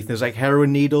 looked underneath. There's like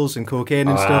heroin needles and cocaine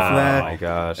and stuff there. Oh my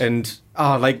god. And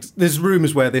like there's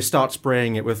rooms where they start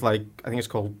spraying it with like I think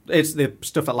it's the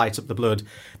stuff that lights up the blood.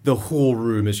 The whole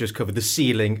room is just covered. The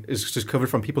ceiling is just covered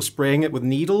from people spraying it with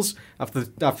needles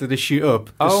after they shoot up.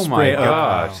 Just Oh my spray it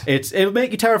up. God. It'll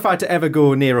make you terrified to ever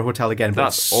go near a hotel again. But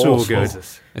That's it's so awful. good.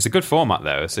 It's a good format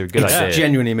though. It's a good It's idea.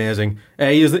 genuinely amazing.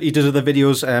 He does other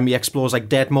videos. He explores like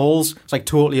dead malls. It's like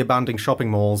totally abandoned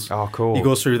shopping malls. Oh, cool. He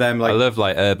goes through them. I Like love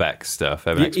like urbex stuff.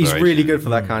 Urban he's exploration. really good for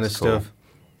that kind of it's cool. stuff.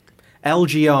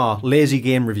 LGR, Lazy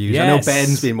Game Reviews. I know Yes.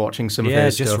 Ben's been watching some of Yeah,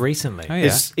 his just stuff. recently. Oh,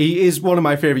 yeah. He is one of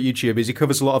my favourite YouTubers. He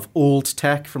covers a lot of old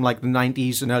tech from like the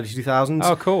 90s and early 2000s.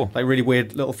 Oh, cool. Like really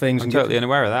weird little things. I'm and totally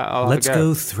unaware of that. I'll Let's have a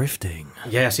go thrifting.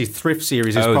 Yes, his thrift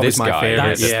series is Oh, probably this my guy.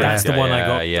 favourite. That's the Yeah,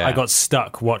 one yeah. I got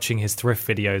stuck watching his thrift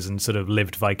videos and sort of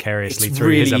lived vicariously It's through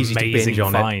really his easy to amazing binge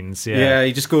on it. finds. Yeah,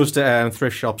 he just goes to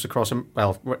thrift shops across,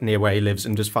 near where he lives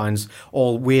and just finds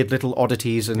all weird little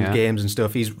oddities and Yeah. games and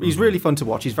stuff. He's really fun to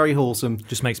watch. He's very wholesome.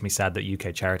 Just makes me sad that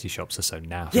UK charity shops are so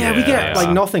naff. Yeah, we get like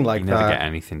nothing like You never that. get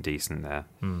anything decent there.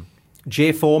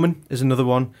 Jay Foreman is another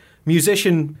one.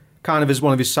 Musician kind of is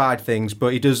one of his side things,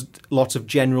 but he does lots of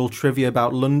general trivia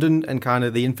about London and kind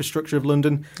of the infrastructure of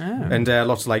London and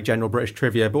lots of like general British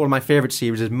trivia. But one of my favourite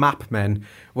series is Map Men,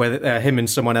 where him and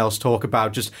someone else talk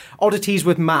about just oddities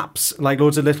with maps, like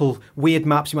loads of little weird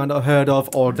maps you might not have heard of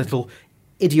or little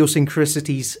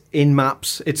idiosyncrasies in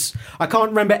maps. I can't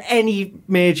remember any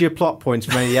major plot points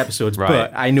from any of the episodes, Right.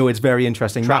 but I know it's very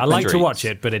interesting. I Map Men- like to Streets. watch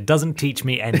it, but it doesn't teach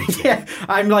me anything. Yeah,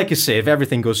 I'm like a sieve.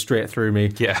 Everything goes straight through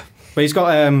me. Yeah. But he's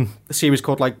got a series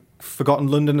called like Forgotten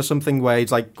London or something, where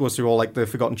he's like goes through all like the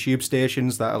forgotten tube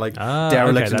stations that are like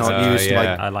derelict and that's- not used.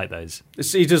 yeah. I like those.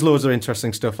 He does loads of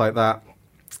interesting stuff like that.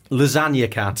 Lasagna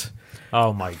Cat.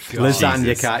 Oh my god. Lasagna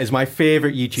Jesus. Cat is my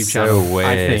favourite YouTube So channel. I weird.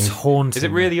 think It's haunting. Is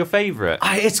it really your favourite?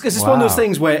 it's one of those Wow.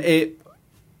 things where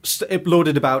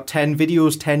uploaded about 10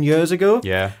 videos 10 years ago.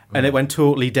 Yeah. And it went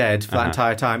totally dead for that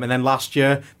entire time. And then last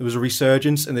year, there was a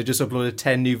resurgence, and they just uploaded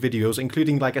 10 new videos,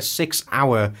 including like a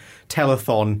 6-hour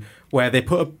telethon where they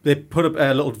put up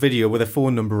a little video with a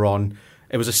phone number on.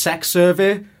 It was a sex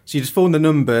survey. So you just phone the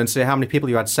number and say how many people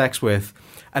you had sex with.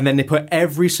 And then they put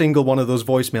every single one of those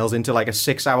voicemails into like a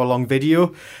 6-hour-long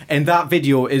video. And that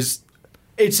video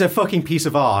it's a fucking piece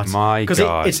of art. My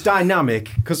God. It's dynamic.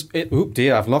 Because oop,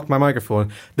 dear, I've locked my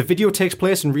microphone. The video takes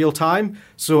place in real time.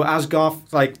 So as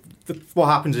Garth, like, what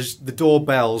happens is the door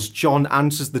bells. John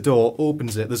answers the door,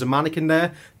 opens it. There's a mannequin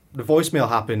there. The voicemail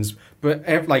happens, but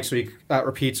that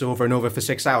repeats over and over for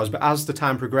 6 hours. But as the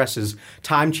time progresses,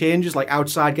 time changes. Like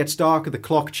outside gets darker, the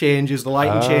clock changes, the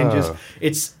lighting changes.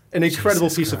 It's an incredible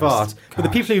piece of art. But the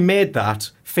people who made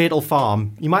that, Fatal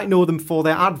Farm, you might know them for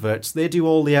their adverts. They do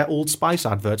all the Old Spice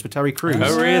adverts with Terry Crews.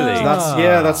 Oh, really? So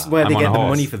that's where they get the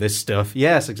money for this stuff.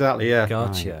 Yes, exactly. Yeah.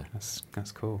 Gotcha.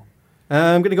 That's cool.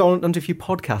 I'm going to go on to a few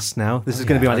podcasts now. This is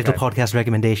going to be my little podcast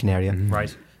recommendation area.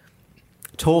 Right.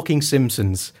 Talking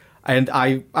Simpsons. And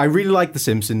I really like The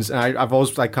Simpsons, and I've always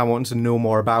kind of wanted to know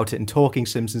more about it. And Talking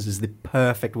Simpsons is the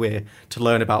perfect way to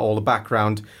learn about all the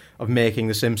background of making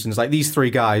The Simpsons. Like, these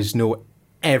three guys know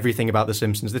everything about The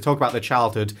Simpsons. They talk about their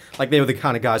childhood. Like, they were the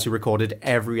kind of guys who recorded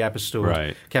every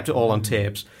episode, kept it all on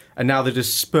tapes. And now they're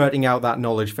just spurting out that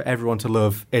knowledge for everyone to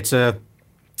love. It's a...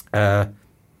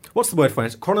 what's the word for it?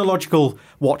 It's chronological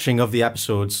watching of the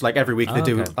episodes. Like every week they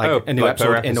do a new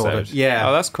episode in order. Yeah.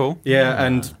 Oh, that's cool. Yeah,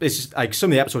 and it's just, like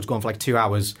some of the episodes go on for like 2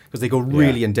 hours because they go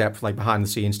really in depth, like behind the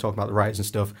scenes, talking about the writers and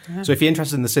stuff. Yeah. So if you're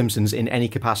interested in The Simpsons in any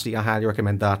capacity, I highly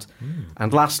recommend that.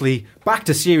 And lastly, back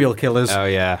to serial killers. Oh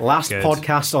yeah. Last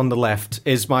podcast on the left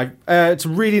is my. It's a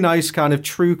really nice kind of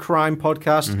true crime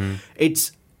podcast.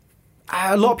 It's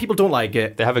a lot of people don't like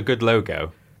it. They have a good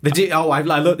logo. They do. Oh, I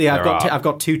look. Yeah, I've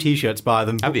got 2 T-shirts by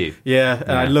them. Have you? Yeah,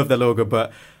 and I love their logo,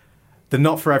 but they're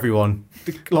not for everyone.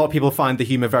 A lot of people find the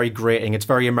humor very grating. It's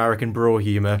very American bro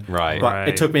humor. Right. But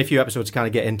it took me a few episodes to kind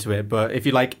of get into it. But if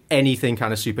you like anything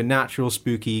kind of supernatural,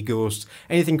 spooky, ghosts,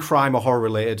 anything crime or horror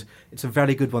related, it's a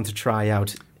very good one to try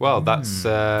out. Well, that's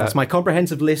my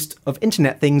comprehensive list of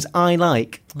internet things I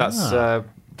like.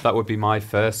 That would be my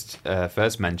first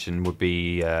mention. Would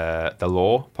be the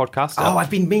Lore podcast. Oh,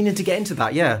 I've been meaning to get into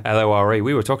that. Yeah, LORE.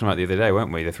 We were talking about it the other day,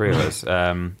 weren't we? The three of us.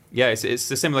 It's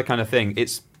a similar kind of thing.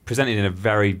 It's presented in a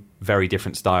very, very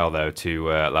different style, though, to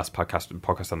last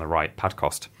podcast on the right,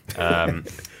 Padcost.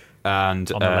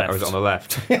 And or was it on the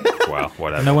left? Well,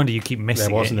 whatever. No wonder you keep missing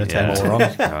there wasn't it. A 10 more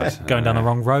on. Going down the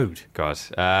wrong road. God.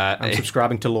 I'm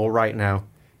subscribing to Lore right now.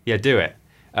 Yeah, do it.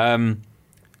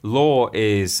 Lore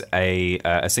is a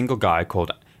single guy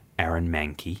called Aaron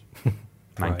Mahnke.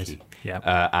 Right.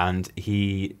 Yeah. And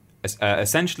he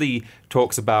essentially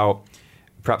talks about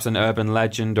perhaps an urban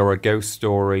legend or a ghost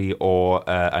story or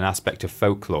an aspect of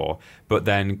folklore, but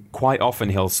then quite often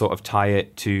he'll sort of tie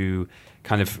it to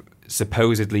kind of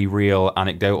supposedly real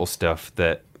anecdotal stuff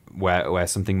that where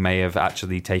something may have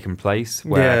actually taken place.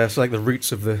 Where, it's like the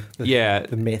roots of the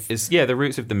myth. The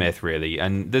roots of the myth, really.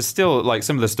 And there's still like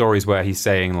some of the stories where he's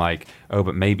saying like, oh,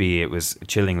 but maybe it was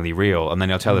chillingly real, and then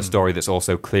he'll tell a story that's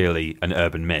also clearly an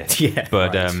urban myth.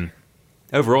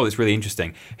 Overall, it's really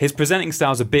interesting. His presenting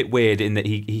style's a bit weird in that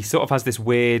he sort of has this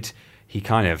weird. He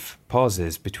kind of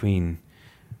pauses between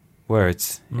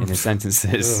words in his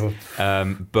sentences.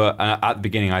 But at the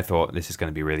beginning, I thought this is going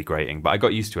to be really grating, but I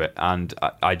got used to it, and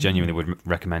I genuinely would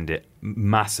recommend it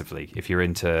massively if you're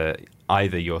into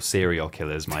either your serial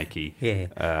killers, Mikey,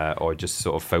 or just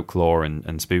sort of folklore and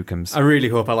spookums. I really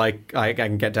hope I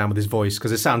can get down with his voice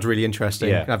because it sounds really interesting.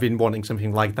 Yeah. I've been wanting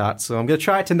something like that, so I'm going to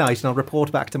try it tonight and I'll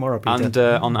report back tomorrow, Peter. And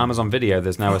on Amazon Video,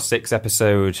 there's now a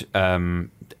 6-episode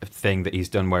thing that he's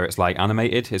done where it's like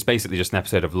animated. It's basically just an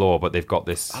episode of Lore, but they've got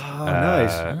this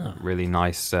really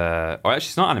nice. Actually,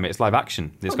 it's not animated; it's live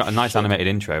action. It's got a nice animated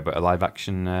intro, but a live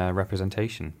action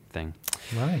representation thing.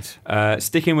 Right.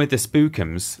 Sticking with the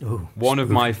spookums, one of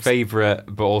my favourite,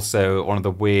 but also one of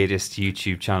the weirdest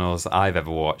YouTube channels I've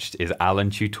ever watched is Alan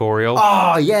Tutorial.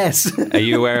 Oh yes. Are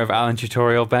you aware of Alan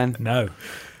Tutorial, Ben? No.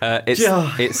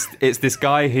 It's this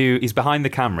guy who he's behind the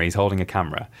camera. He's holding a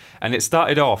camera, and it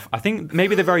started off. I think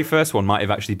maybe the very first one might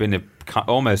have actually been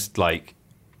almost like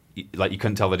you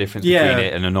couldn't tell the difference between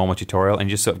it and a normal tutorial, and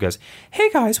he just sort of goes,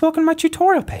 "Hey guys, welcome to my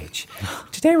tutorial page.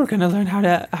 Today we're going to learn how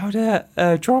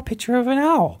to draw a picture of an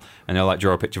owl." And they'll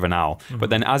draw a picture of an owl. But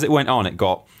then as it went on, it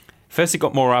got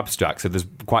more abstract. So there's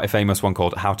quite a famous one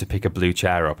called "How to Pick a Blue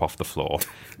Chair Up Off the Floor,"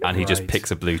 and he just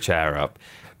picks a blue chair up.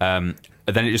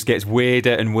 and then it just gets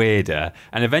weirder and weirder,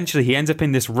 and eventually he ends up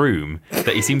in this room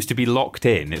that he seems to be locked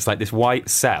in. It's like this white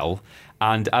cell,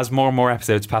 and as more and more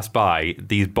episodes pass by,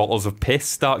 these bottles of piss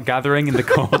start gathering in the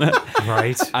corner.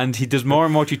 Right. And he does more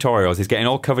and more tutorials. He's getting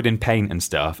all covered in paint and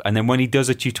stuff, and then when he does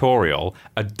a tutorial,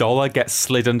 $1 gets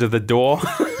slid under the door.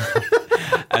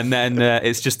 And then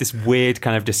it's just this weird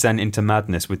kind of descent into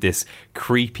madness with this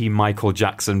creepy Michael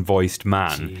Jackson voiced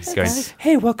man going,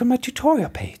 "Hey, welcome to my tutorial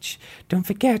page. Don't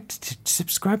forget to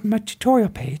subscribe to my tutorial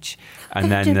page." And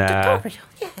then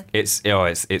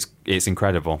it's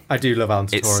incredible. I do love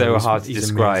Alan's tutorials. It's so hard to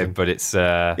describe, amazing. but it's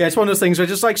yeah, it's one of those things where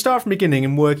just like start from the beginning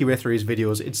and work your way through his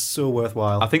videos. It's so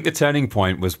worthwhile. I think the turning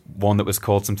point was one that was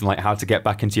called something like "How to Get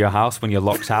Back into Your House When You're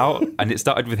Locked Out," and it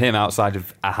started with him outside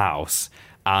of a house.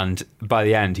 And by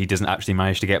the end, he doesn't actually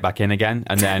manage to get back in again.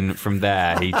 And then from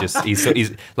there,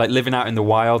 he's like living out in the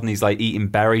wild, and he's like eating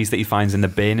berries that he finds in the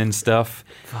bin and stuff.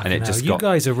 And it just you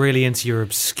guys are really into your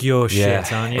obscure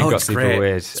shit, aren't you? It got super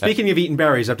weird. Speaking of eating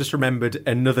berries, I've just remembered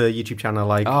another YouTube channel.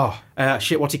 Like,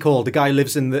 what's he called? The guy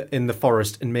lives in the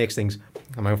forest and makes things.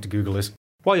 I might have to Google this.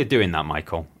 While you're doing that,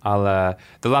 Michael, the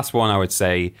last one I would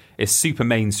say is super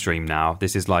mainstream now.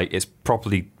 This is like it's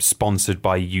properly sponsored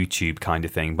by YouTube kind of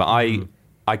thing, but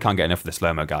I can't get enough of the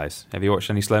Slow-Mo Guys. Have you watched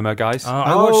any Slow-Mo Guys?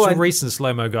 I watched a recent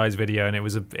Slow-Mo Guys video, and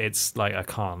it's like I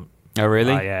can't. Oh,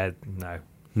 really? Yeah, no.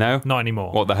 No? Not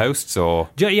anymore. What, the hosts or?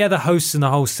 Yeah, the hosts and the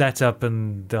whole setup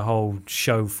and the whole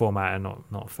show format are not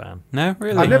a fan. No,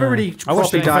 really? I've never really I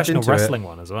watched the properly dived professional into wrestling it.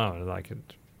 one as well.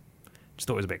 Just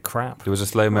thought it was a bit crap. There was a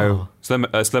Slow-Mo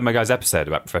Guys episode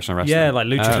about professional wrestling. Yeah, like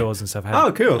luchadors and stuff.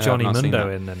 Oh, cool. Johnny I've not seen Mundo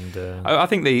that. in and I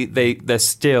think they're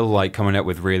still like coming up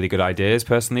with really good ideas.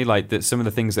 Personally, like that some of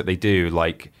the things that they do,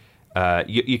 like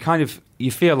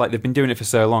you feel like they've been doing it for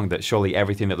so long that surely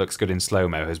everything that looks good in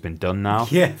slow-mo has been done now.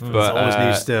 Yeah, but always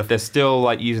new stuff. They're still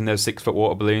like using those 6-foot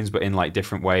water balloons, but in like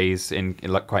different ways, in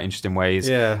like quite interesting ways.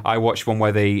 Yeah. I watched one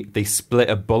where they split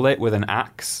a bullet with an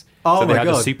axe. Oh, so they my had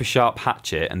God. a super sharp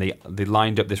hatchet, and they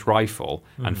lined up this rifle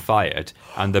and fired,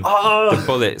 and the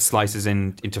bullet slices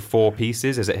into 4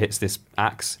 pieces as it hits this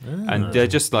axe, and they're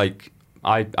just like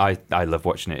I love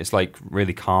watching it. It's like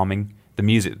really calming, the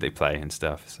music that they play and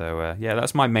stuff. So yeah,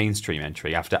 that's my mainstream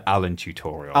entry after Alan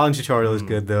Tutorial. Alan Tutorial is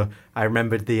good though. I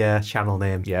remembered the channel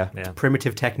name. Yeah.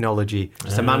 Primitive Technology.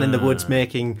 Just a man in the woods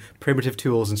making primitive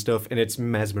tools and stuff, and it's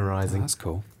mesmerising. That's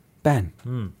cool. Ben,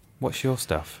 what's your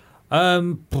stuff?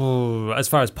 As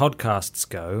far as podcasts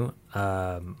go,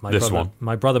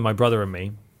 my brother and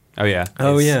me. Oh yeah,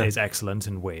 is excellent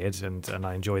and weird, and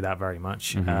I enjoy that very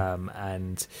much.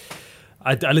 And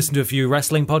I listen to a few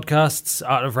wrestling podcasts.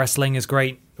 Art of Wrestling is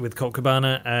great with Colt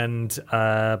Cabana, and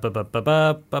what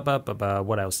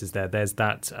else is there? There's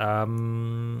that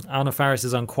Anna Faris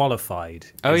is Unqualified.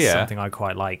 Something I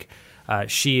quite like.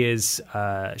 She was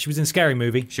in Scary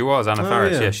Movie. She was Anna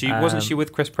Faris. Yeah, she wasn't she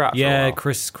with Chris Pratt? For a while?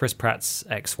 Chris Pratt's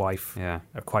ex-wife. Yeah,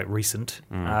 quite recent.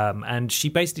 And she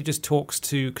basically just talks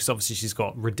to, because obviously she's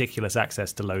got ridiculous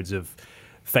access to loads of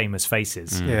famous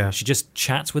faces. Yeah, she just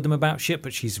chats with them about shit,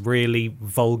 but she's really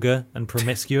vulgar and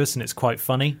promiscuous, and it's quite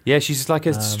funny. Yeah, she's like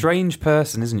a strange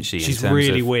person, isn't she? She's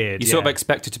really weird. You sort of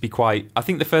expect her to be quite. I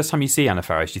think the first time you see Anna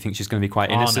Faris, you think she's going to be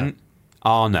quite innocent.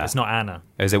 Anna. It's not Anna.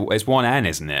 It's one N,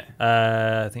 isn't it?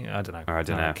 I don't know. Or I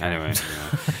don't know. Anyway.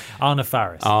 Anna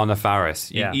Faris. Anna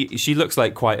Faris. Yeah. She looks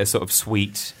like quite a sort of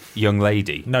sweet young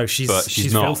lady. No, she's not.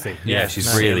 Filthy. Yeah,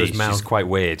 she's quite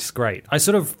weird. It's great. I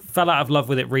sort of fell out of love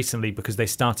with it recently because they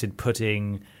started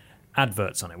putting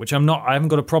adverts on it, which I haven't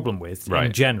got a problem with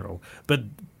in general. But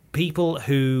people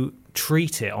who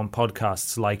treat it on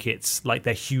podcasts like it's like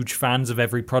they're huge fans of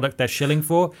every product they're shilling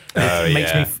for. It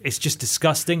makes me. It's just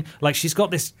disgusting. Like she's got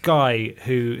this guy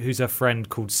who's her friend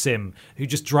called Sim, who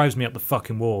just drives me up the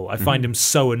fucking wall. I find him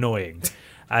so annoying,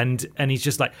 and he's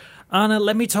just like, Anna,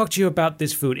 let me talk to you about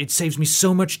this food. It saves me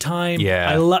so much time.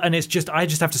 Yeah, and it's just I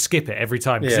just have to skip it every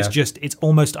time because it's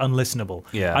almost unlistenable.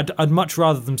 Yeah, I'd much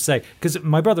rather them say, because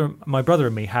my brother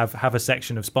and me have a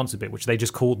section of Sponsor Bit which they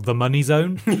just call the Money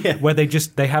Zone, where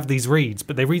they have these reads,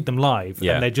 but they read them live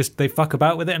and they fuck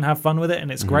about with it and have fun with it,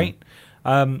 and it's great.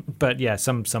 But yeah,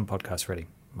 some podcasts really,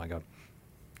 my God.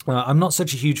 I'm not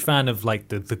such a huge fan of like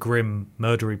the grim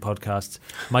murdery podcasts.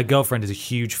 My girlfriend is a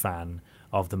huge fan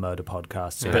of the murder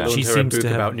podcasts, but she seems to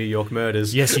have about New York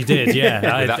murders. Yes, you did.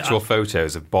 Yeah, with actual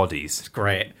photos of bodies. It's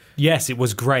great. Yes, it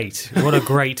was great. What a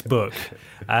great book.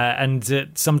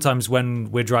 And sometimes when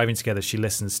we're driving together, she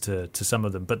listens to some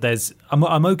of them. But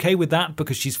I'm okay with that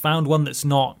because she's found one that's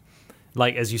not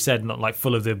like, as you said, not like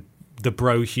full of the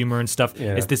bro humor and stuff.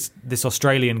 Yeah. It's this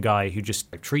Australian guy who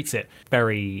just treats it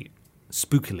very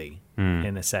spookily.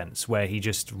 in a sense, where he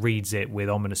just reads it with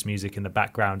ominous music in the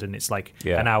background, and it's like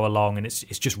an hour long, and it's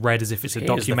just read as if it's a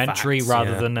documentary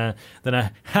rather than a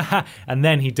and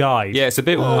then he dies. Yeah, it's a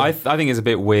bit. I think it's a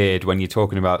bit weird when you're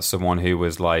talking about someone who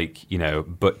was like,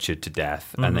 butchered to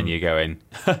death, and then you're going,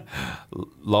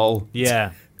 lol.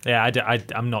 Yeah.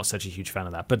 I'm not such a huge fan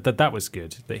of that, but that was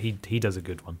good. That he does a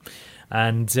good one.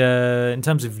 And in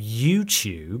terms of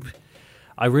YouTube,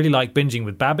 I really like Binging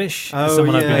with Babish.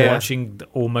 Someone I've been watching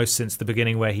almost since the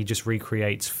beginning, where he just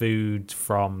recreates food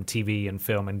from TV and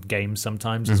film and games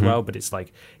sometimes as well. But it's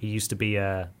like he used to be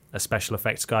a special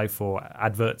effects guy for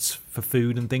adverts for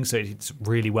food and things, so it's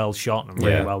really well shot and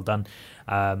really well done.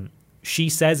 She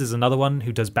Says is another one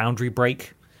who does Boundary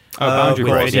Break. Boundary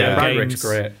Break, Boundary Break's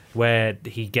great. Where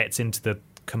he gets into the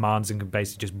commands and can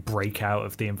basically just break out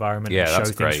of the environment and show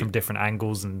things from different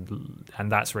angles, and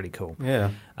that's really cool. Yeah,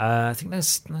 I think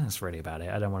that's really about it.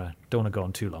 I don't want to go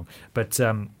on too long, but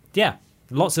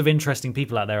lots of interesting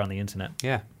people out there on the internet.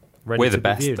 Yeah, we're the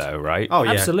best though, right? Oh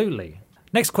yeah, absolutely.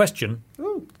 Next question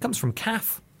comes from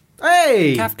Caf.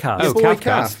 Hey, Cafcast.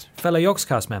 Cafcast, fellow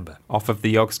Yogscast member, off of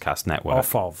the Yogscast network.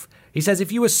 He says,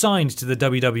 if you were signed to the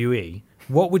WWE,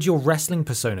 what would your wrestling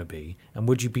persona be, and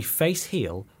would you be face,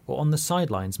 heel, or on the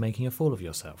sidelines making a fool of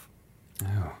yourself?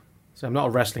 So I'm not a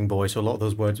wrestling boy, so a lot of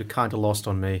those words are kind of lost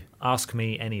on me. Ask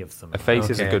me any of them. A face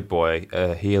is a good boy,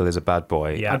 a heel is a bad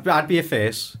boy. Yeah. I'd be a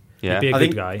face. Yeah. You'd be a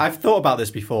good guy. I've thought about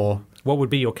this before. What would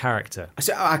be your character?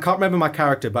 I can't remember my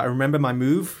character, but I remember my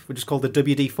move, which is called the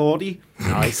WD-40.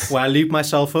 Nice. Where I loop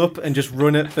myself up and just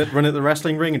run at the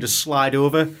wrestling ring and just slide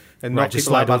over and knock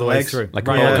people out by the legs. Through. Like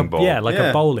a bowling ball. Yeah, like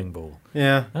a bowling ball.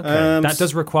 Yeah. Okay. That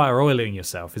does require oiling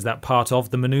yourself. Is that part of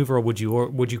the maneuver, or would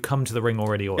you come to the ring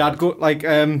already oiled? Yeah, I'd go like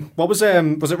what was it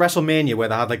WrestleMania where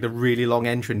they had like the really long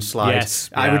entrance slide? Yes.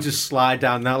 I would just slide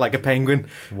down that like a penguin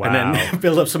and then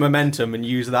build up some momentum and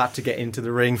use that to get into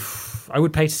the ring. I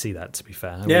would pay to see that, to be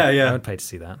fair. I would pay to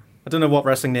see that. I don't know what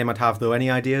wrestling name I'd have though. Any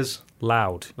ideas?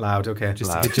 Loud, okay.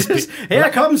 Loud. Here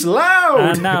comes Loud!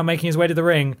 And now making his way to the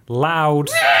ring, Loud.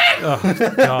 Oh,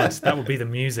 God, that would be the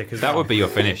music as well. That would be your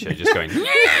finisher, just going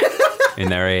in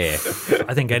their ear.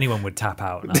 I think anyone would tap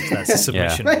out after that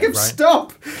submission. Make him right?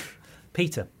 stop!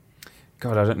 Peter.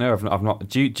 God, I don't know. I've not.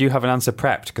 Do you have an answer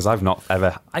prepped? Because I've not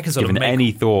ever given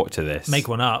any thought to this. Make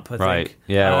one up, I right. think.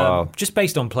 Yeah, well. Just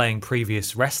based on playing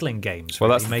previous wrestling games.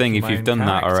 Well, really, that's the thing. If you've done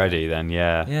that already, then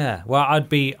yeah. Yeah. Well, I'd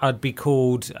be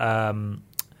called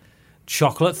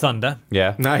Chocolate Thunder.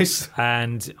 Yeah. Nice.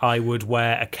 And I would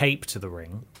wear a cape to the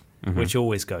ring, which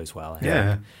always goes well.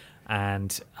 Yeah.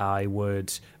 And I'd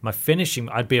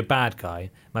be a bad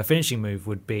guy. My finishing move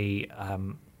would be...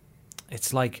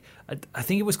 it's like, I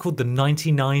think it was called the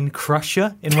 99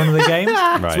 Crusher in one of the games.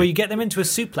 Right. It's where you get them into a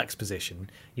suplex position,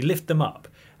 you lift them up,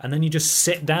 and then you just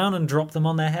sit down and drop them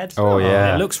on their head. Oh,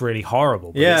 yeah. It looks really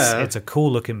horrible, but it's a cool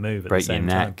looking move at Break the same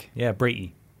your time. neck. Yeah,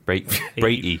 Breaky.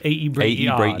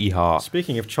 Breaky hard.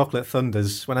 Speaking of chocolate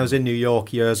thunders, when I was in New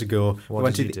York years ago, I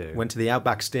went to the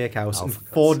Outback Steakhouse, and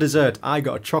for dessert, I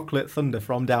got a chocolate thunder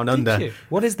from Down Under. Did you?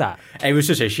 What is that? It was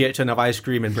just a shit ton of ice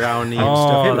cream and brownie and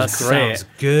stuff. It was that great. Sounds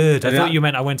good. I thought you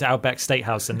meant I went to Outback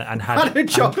Steakhouse and had a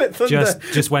chocolate thunder.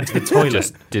 Just went to the toilet.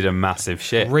 Just did a massive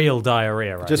shit. Real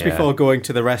diarrhea, right? Just before going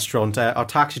to the restaurant, our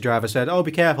taxi driver said, "Oh,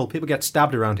 be careful! People get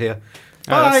stabbed around here."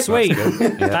 Bye. That's sweet.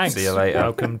 Yeah, Thanks. see you later.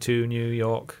 Welcome to New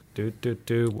York.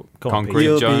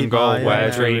 Concrete jungle where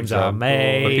dreams are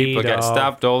made. Where people get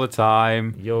stabbed all the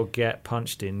time. You'll get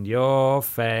punched in your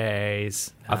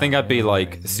face. I think I'd be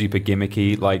like super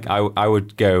gimmicky. Like I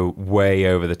would go way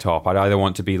over the top. I'd either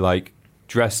want to be like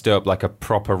dressed up like a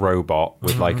proper robot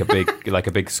with like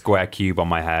a big square cube on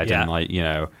my head and like,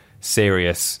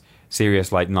 serious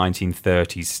like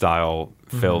 1930s style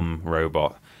film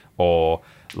robot, or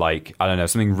like, I don't know,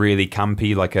 something really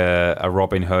campy, like a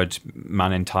Robin Hood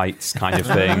Man in Tights kind of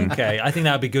thing. Okay, I think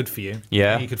that would be good for you.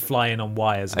 Yeah. You could fly in on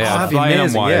wires. Yeah, fly in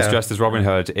on wires, dressed as Robin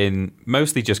Hood in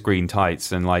mostly just green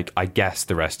tights and, like, I guess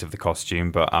the rest of the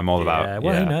costume, but I'm all about...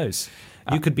 Well, who knows?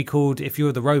 You could be called, if you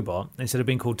were the robot, instead of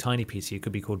being called Tiny Peter, you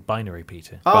could be called Binary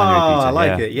Peter. Binary Peter, I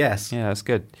like it, yes. Yeah, that's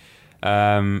good.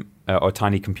 Or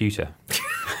Tiny Computer.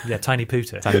 Yeah, Tiny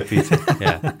Pooter. Tiny Pooter,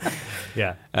 yeah.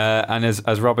 Yeah. And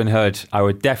as Robin Hood, I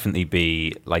would definitely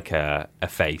be like a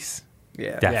face.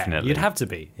 Yeah. Definitely. You'd have to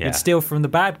be. Yeah. You'd steal from the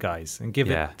bad guys and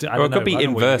give it... Or it could be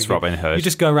inverse Robin Hood. You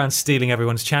just go around stealing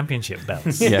everyone's championship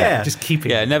belts. Yeah. Just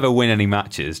keeping it. Never win any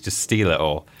matches, just steal it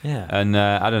all. Yeah. And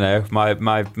I don't know,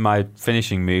 my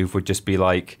finishing move would just be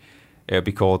like, it would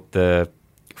be called the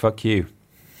fuck you.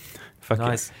 Fuck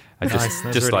nice. you. I just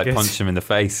really like good. punch him in the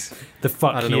face. The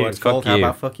fuck you. I don't know what it's called. How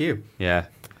about fuck you? Yeah.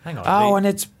 Hang on. Oh, and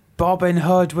it's Robin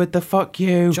Hood with the fuck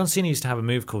you. John Cena used to have a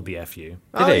move called the FU.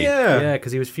 Did he? Yeah,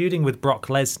 because he was feuding with Brock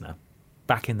Lesnar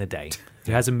back in the day.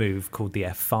 He has a move called the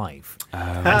F5.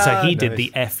 And so he did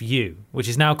the FU, which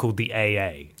is now called the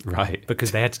AA. Right.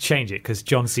 Because they had to change it because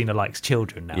John Cena likes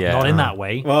children now. Yeah. Not in that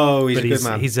way. Oh, he's but a good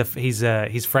man.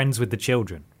 He's friends with the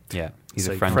children. Yeah, he's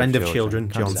So a Friend of children,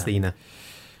 John Cena.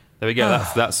 There we go.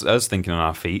 That's us thinking on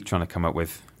our feet, trying to come up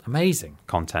with Amazing.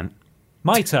 content.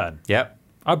 My turn. Yep.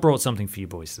 I brought something for you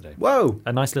boys today. Whoa.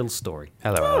 A nice little story.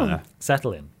 Hello, Eleanor.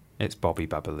 Settle in. It's Bobby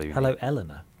Babaloon. Hello,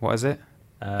 Eleanor. What is it?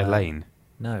 Elaine.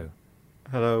 No.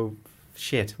 Hello.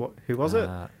 Shit. What? Who was it?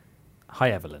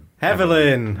 Hi, Evelyn.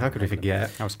 Evelyn. How could we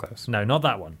forget? That was close. No, not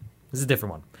that one. This is a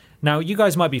different one. Now, you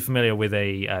guys might be familiar with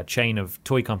a chain of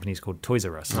toy companies called Toys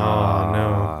R Us. Oh,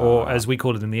 no. Or as we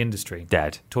call it in the industry,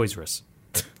 Dead. Toys R Us.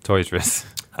 Toys R Us.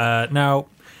 Now,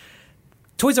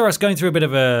 Toys R Us going through a bit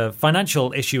of a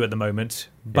financial issue at the moment,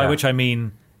 by which I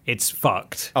mean it's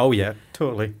fucked. Oh, yeah.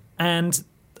 Totally. And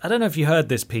I don't know if you heard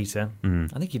this, Peter. I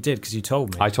think you did because you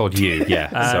told me. I told you,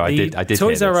 yeah. So I did.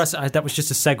 Toys hear R this. Us. That was just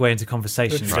a segue into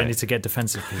conversation. You Right. don't need to get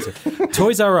defensive, Peter.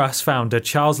 Toys R Us founder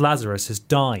Charles Lazarus has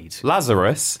died.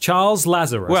 Lazarus. Charles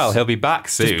Lazarus. Well, he'll be back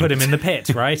soon. Just put him in the pit,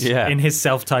 right? Yeah. In his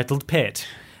self-titled pit.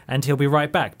 And he'll be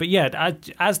right back. But yeah,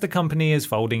 as the company is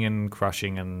folding and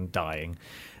crushing and dying,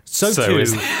 so too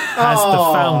is- has the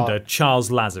founder,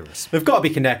 Charles Lazarus. They've got to be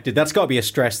connected. That's got to be a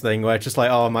stress thing where it's just like,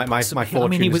 oh, my fortune I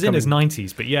mean, he is was in coming. his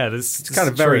 90s, but yeah, it's kind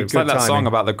of very true. It's like that Good song timing.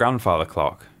 about the grandfather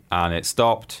clock, and it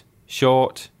stopped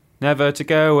short, never to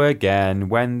go again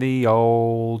when the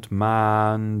old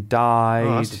man died.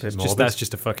 Oh, that's a bit morbid. That's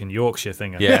just a fucking Yorkshire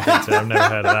thing. Yeah. I've never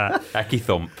heard of that. Ecky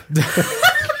thump.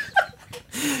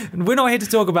 We're not here to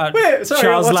talk about Wait, sorry,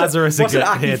 Charles what's Lazarus what's an here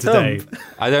Aki today. thump?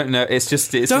 I don't know. It's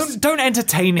just. Don't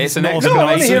entertain his It's an northern explanation. No, I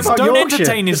wanna hear nonsense. about Don't Yorkshire.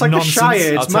 entertain his It's like the nonsense.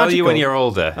 Shire. I'll It's tell you when magical. you're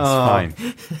older. It's fine.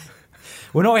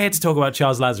 We're not here to talk about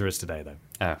Charles Lazarus today, though.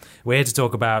 Oh. We're here to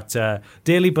talk about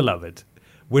Dearly Beloved.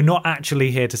 We're not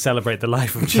actually here to celebrate the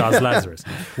life of Charles Lazarus.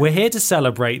 We're here to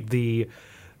celebrate the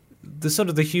sort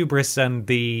of the hubris and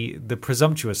the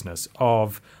presumptuousness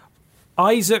of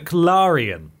Isaac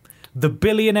Larian, the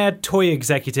billionaire toy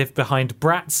executive behind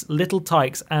Bratz, Little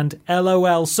Tykes, and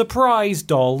LOL Surprise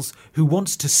Dolls, who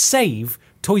wants to save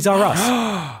Toys R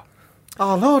Us.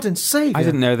 Oh, Lord and Saviour. I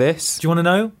didn't know this. Do you want to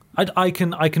know? I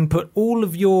can put all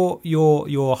of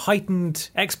your heightened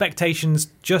expectations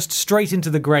just straight into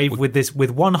the grave with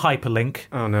one hyperlink.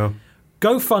 Oh, no.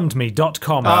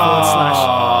 GoFundMe.com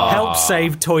 / help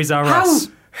save Toys R Us.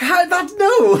 How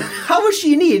much do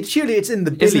you need? Surely it's in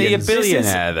the billions. Isn't he a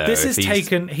billionaire, though? This is if he's-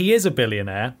 taken. He is a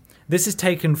billionaire. This is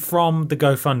taken from the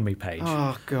GoFundMe page.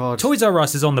 Oh, God. Toys R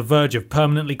Us is on the verge of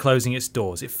permanently closing its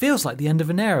doors. It feels like the end of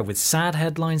an era with sad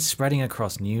headlines spreading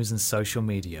across news and social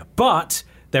media. But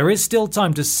there is still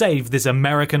time to save this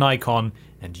American icon,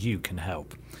 and you can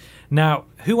help. Now,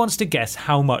 who wants to guess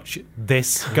how much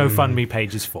this GoFundMe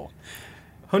page is for?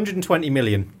 120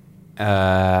 million.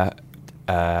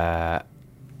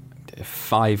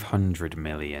 500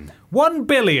 million. 1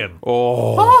 billion.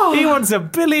 Oh. He wants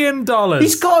 $1 billion.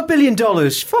 He's got $1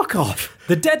 billion. Fuck off.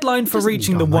 The deadline for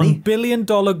reaching the need our money. $1 billion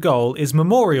goal is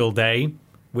Memorial Day,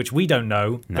 which we don't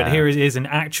know, but No. here it is in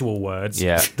actual words.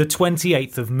 Yeah. The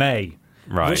 28th of May.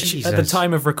 Right. Which at the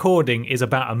time of recording is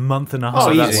about a month and a half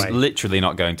So easy. that's away. literally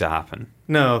not going to happen.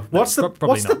 No. What's the probably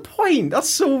What's the not. point? That's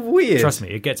so weird. Trust me,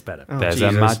 it gets better. Oh, There's a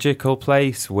Jesus. magical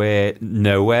place where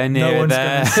nowhere near No one's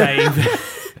there. going to save.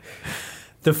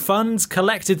 The funds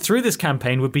collected through this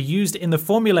campaign would be used in the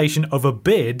formulation of a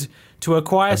bid to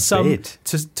acquire bid?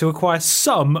 to acquire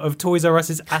some of Toys R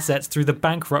Us's assets through the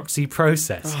bankruptcy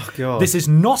process. Oh, God. This is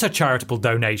not a charitable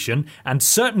donation, and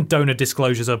certain donor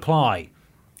disclosures apply.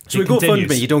 So It we go continues. fund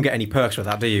me. You don't get any perks with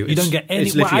that, do you? You don't get any.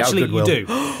 It's Well, literally actually, out of you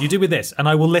goodwill. do. You do with this, and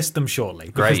I will list them shortly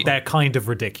because Great. they're kind of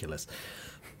ridiculous.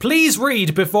 Please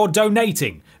read before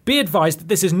donating. Be advised that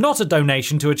this is not a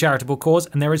donation to a charitable cause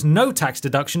and there is no tax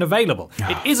deduction available.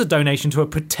 It is a donation to a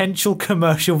potential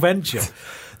commercial venture.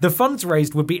 The funds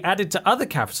raised would be added to other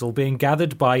capital being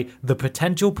gathered by the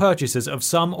potential purchasers of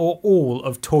some or all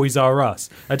of Toys R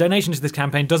Us. A donation to this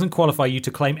campaign doesn't qualify you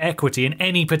to claim equity in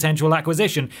any potential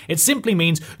acquisition. It simply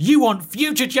means you want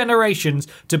future generations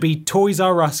to be Toys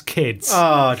R Us kids.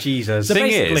 Oh, Jesus. So Thing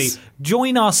basically, is-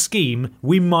 join our scheme.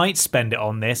 We might spend it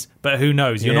on this, but who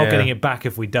knows? You're not Yeah. getting it back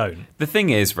if we don't. The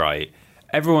thing is, right,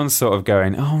 everyone's sort of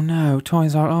going, oh no,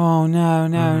 Toys R Us, oh no,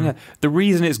 no. The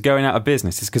reason it's going out of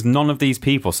business is because none of these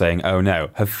people saying, oh no,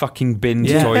 have fucking been to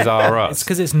Yeah. Toys R Us. It's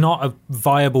because it's not a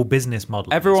viable business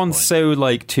model. at this Everyone's point. so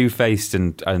like two-faced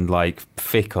and like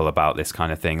fickle about this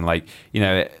kind of thing. Like, you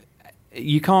know,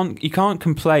 you can't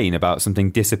complain about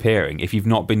something disappearing if you've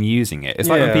not been using it. It's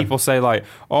like when people say like,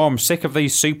 "Oh, I'm sick of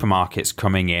these supermarkets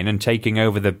coming in and taking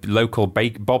over the local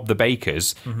Bob the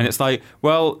Baker's," and it's like,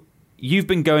 well, you've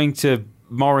been going to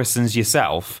Morrison's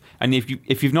yourself, and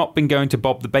if you've not been going to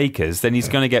Bob the Baker's, then he's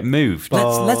going to get moved.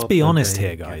 Let's be honest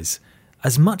here, guys.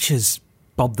 As much as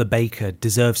Bob the Baker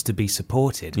deserves to be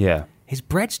supported, his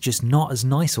bread's just not as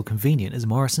nice or convenient as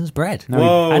Morrison's bread. No.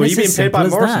 Whoa, are you being paid by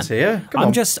Morrison's here?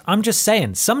 I'm just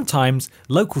saying, sometimes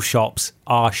local shops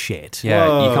are shit. Yeah,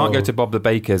 Whoa. You can't go to Bob the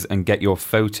Baker's and get your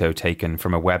photo taken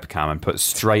from a webcam and put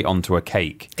straight onto a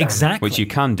cake. Exactly. Which you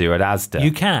can do at Asda.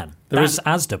 You can. That's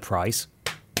Asda price.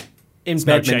 In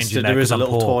Bedminster, there is a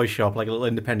little toy shop, like a little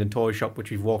independent toy shop, which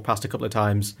we've walked past a couple of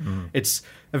times. It's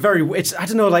I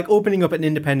don't know, like opening up an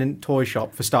independent toy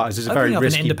shop for starters is a very risky.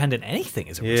 Opening up an independent anything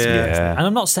is a risky thing. And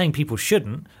I'm not saying people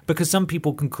shouldn't, because some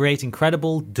people can create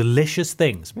incredible, delicious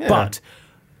things. Yeah. But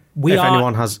if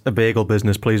anyone has a bagel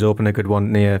business, please open a good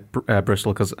one near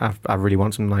Bristol, because I really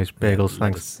want some nice bagels.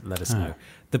 Thanks. Let us know.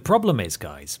 The problem is,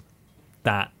 guys,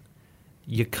 that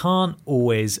you can't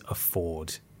always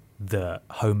afford the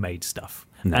homemade stuff.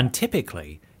 No. And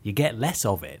typically, you get less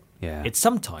of it. Yeah. It's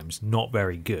sometimes not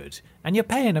very good, and you're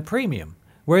paying a premium.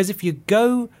 Whereas if you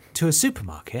go to a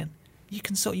supermarket, you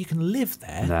can live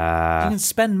there, you can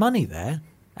spend money there,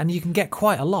 and you can get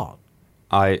quite a lot.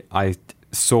 I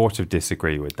sort of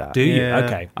disagree with that. Do you? Yeah.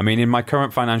 Okay. I mean, in my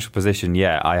current financial position,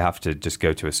 I have to just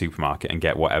go to a supermarket and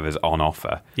get whatever's on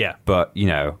offer. Yeah. But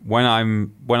when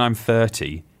I'm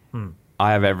 30,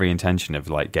 I have every intention of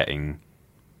like getting.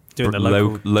 Doing the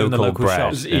local bread.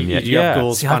 shops. You have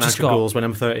goals, financial goals when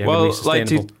I'm 30. Well, like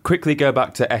to quickly go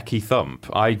back to Ecky Thump,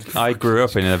 I grew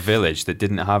up in a village that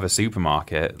didn't have a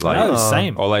supermarket.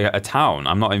 Same. Or like a town.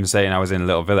 I'm not even saying I was in a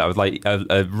little village. I was like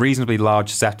a reasonably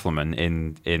large settlement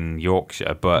in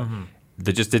Yorkshire, but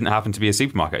there just didn't happen to be a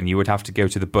supermarket, and you would have to go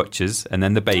to the butchers, and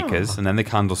then the bakers, and then the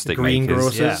candlestick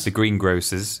makers, the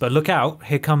greengrocers. But look out,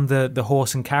 here come the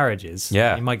horse and carriages.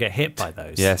 Yeah. You might get hit by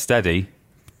those. Yeah, steady.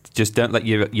 Just don't let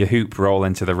your hoop roll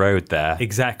into the road there.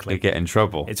 Exactly. You get in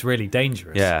trouble. It's really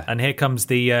dangerous. Yeah. And here comes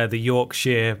the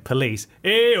Yorkshire police.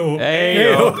 Hey-o,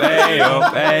 hey-o, hey-o,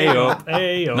 hey-o,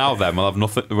 hey-o. Now then, we'll have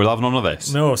none of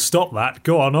this. No, stop that.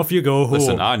 Go on, off you go.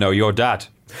 Listen, I know your dad.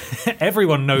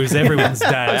 Everyone knows everyone's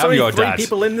dad. There's only three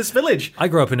people in this village. I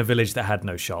grew up in a village that had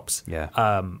no shops. Yeah.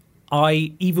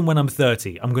 Even when I'm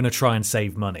 30, I'm going to try and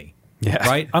save money. Yeah.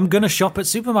 Right? I'm going to shop at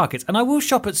supermarkets, and I will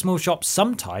shop at small shops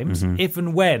sometimes, if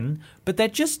and when, but they're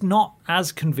just not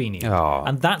as convenient. Oh.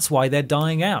 And that's why they're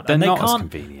dying out. They're and not as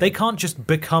convenient. They can't just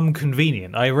become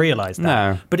convenient. I realise that.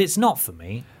 No. But it's not for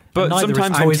me. But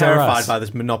sometimes I'm terrified by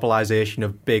this monopolisation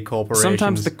of big corporations.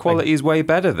 Sometimes the quality is way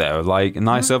better, though. Like a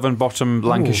nice oven bottom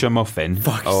Lancashire muffin.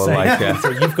 Or like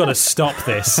so you've got to stop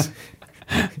this.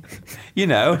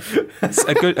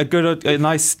 a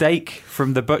nice steak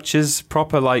from the butcher's,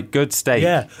 proper like good steak.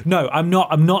 Yeah, no, I'm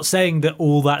not saying that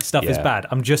all that stuff is bad.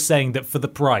 I'm just saying that for the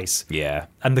price,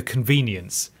 and the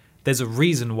convenience, there's a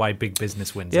reason why big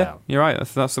business wins out. You're right.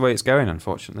 That's the way it's going,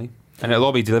 unfortunately. And it'll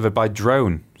all be delivered by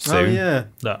drone soon. Oh yeah.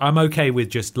 Look, I'm okay with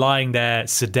just lying there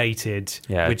sedated.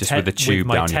 Yeah, with the tube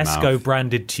with down your mouth. My Tesco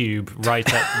branded tube right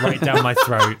down my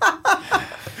throat.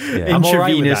 Yeah.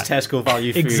 Intravenous Tesco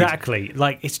value food. Exactly.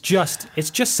 Like it's just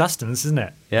sustenance, isn't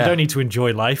it? Yeah. You don't need to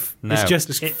enjoy life. No. It's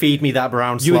just feed me that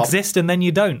brown slop. You exist and then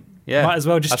you don't. Yeah. Might as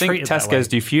well just treat it that way. I think Tesco's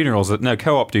do funerals. No,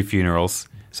 Co-op do funerals.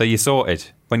 So you're sorted.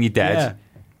 When you're dead,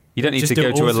 you don't need to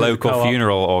go to a local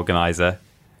funeral organizer.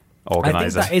 I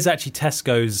think that is actually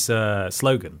Tesco's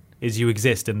slogan. Is you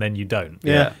exist and then you don't.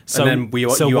 Yeah. So, and then you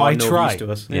why are no try? use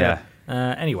to us. Yeah.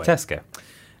 Anyway. Tesco.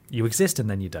 You exist and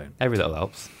then you don't. Every little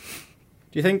helps.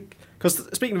 Do you think... Because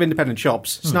speaking of independent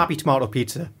shops, Snappy Tomato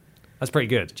Pizza. That's pretty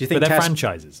good. Do you think but they're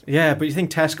franchises. Yeah, but you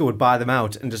think Tesco would buy them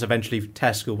out and just eventually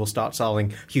Tesco will start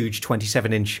selling huge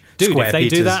 27-inch Dude, square if they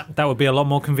pizzas? do that would be a lot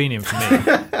more convenient for me.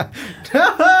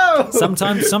 No!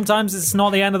 Sometimes it's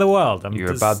not the end of the world.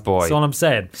 You're a bad boy. That's all I'm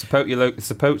saying. Support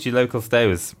your local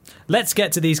stores. Let's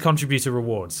get to these contributor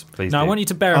rewards. Please now, do. I want you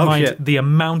to bear in mind the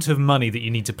amount of money that you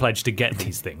need to pledge to get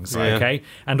these things, okay?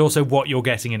 And also what you're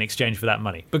getting in exchange for that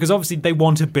money. Because obviously they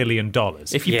want $1 billion.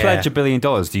 If you pledge $1 billion,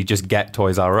 do you just get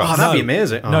Toys R Us? Oh, that'd be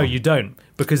amazing. No, you don't.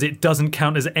 Because it doesn't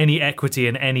count as any equity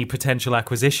in any potential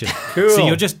acquisition. Cool. So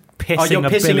you're just pissing $1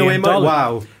 billion. Away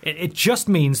wow. It just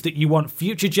means that you want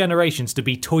future generations to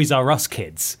be Toys R Us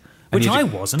kids. Which I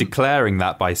wasn't. Declaring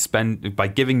that by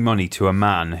giving money to a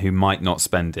man who might not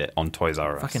spend it on Toys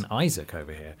R Us. Fucking Isaac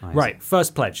over here. Isaac. Right,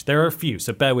 first pledge. There are a few,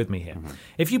 so bear with me here. Mm-hmm.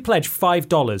 If you pledge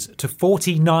 $5 to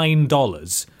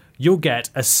 $49, you'll get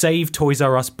a Save Toys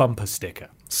R Us bumper sticker.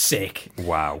 Sick.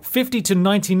 Wow. 50 to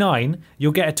 99,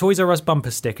 you'll get a Toys R Us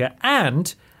bumper sticker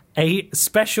and a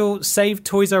special Save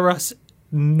Toys R Us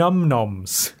Num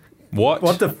Noms.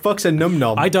 What the fuck's a Num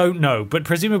Nom? I don't know, but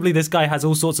presumably this guy has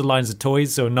all sorts of lines of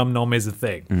toys, so a Num Nom is a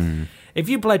thing. If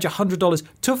you pledge $100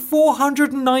 to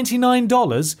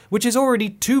 $499, which is already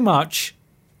too much,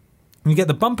 you get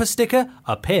the bumper sticker,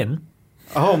 a pin.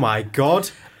 Oh my god.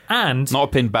 And Not a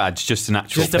pin badge, just an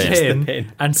actual just a pin.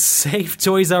 pin, and Save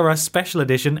Toys R Us Special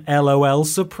Edition LOL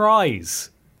Surprise.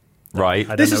 Right.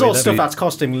 This is all stuff that's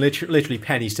costing literally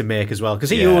pennies to make as well, because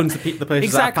he owns the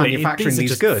places that are manufacturing These are these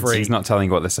just goods. free. He's not telling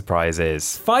you what the surprise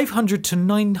is. $500 to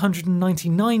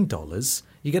 $999,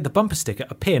 you get the bumper sticker,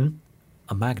 a pin,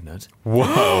 a magnet,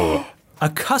 Whoa. a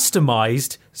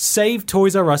customized Save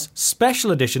Toys R Us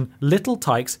Special Edition Little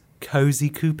Tykes Cozy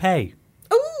Coupe.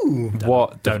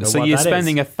 What? don't know So what you're that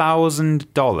spending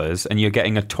 $1,000 and you're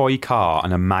getting a toy car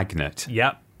and a magnet.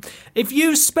 Yep. If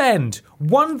you spend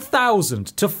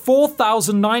 $1,000 to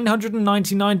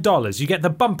 $4,999, you get the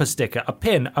bumper sticker, a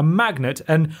pin, a magnet,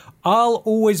 and I'll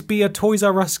Always Be a Toys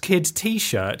R Us Kid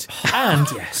t-shirt, and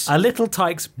a Little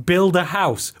Tykes Build a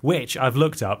House, which I've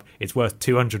looked up, it's worth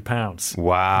 £200.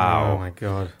 Wow. Oh my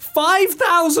god.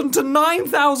 $5,000 to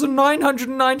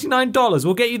 $9,999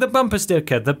 will get you the bumper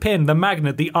sticker, the pin, the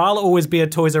magnet, the I'll Always Be a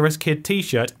Toys R Us Kid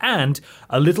t-shirt, and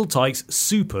a Little Tykes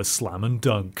Super Slam and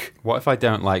Dunk. What if I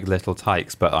don't like Little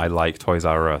Tykes, but I like Toys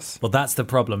R Us? Well, that's the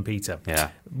problem, Peter.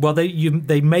 Yeah. Well,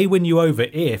 they may win you over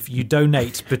if you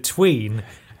donate between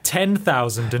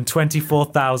 $10,000 and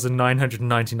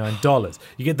 $24,999.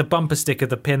 You get the bumper sticker,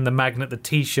 the pin, the magnet, the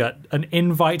T-shirt, an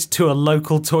invite to a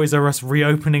local Toys R Us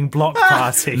reopening block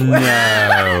party. No.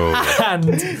 And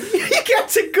You get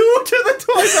to go to the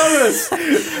Toys R Us.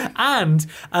 and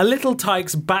a Little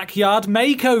Tykes backyard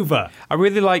makeover. I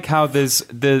really like how there's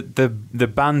the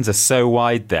bands are so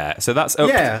wide there. So that's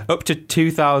up to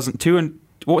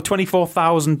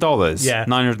 $24,000. Yeah.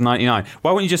 $999.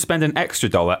 Why wouldn't you just spend an extra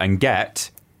dollar and get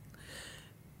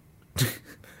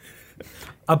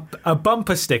A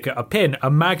bumper sticker, a pin, a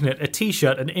magnet, a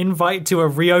T-shirt, an invite to a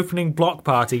reopening block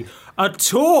party, a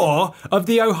tour of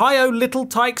the Ohio Little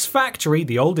Tykes factory,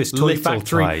 the oldest toy Little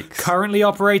factory Tykes. currently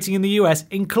operating in the US,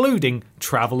 including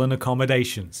travel and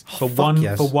accommodations for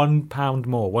 £1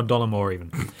 more, $1 more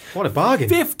even. What a bargain.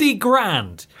 50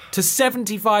 grand to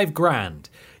 75 grand.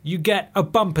 You get a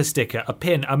bumper sticker, a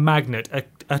pin, a magnet,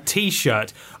 a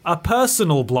T-shirt, a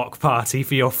personal block party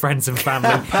for your friends and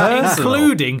family,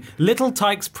 including Little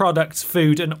Tykes products,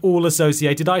 food, and all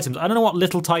associated items. I don't know what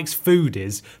Little Tykes food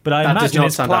is, but I imagine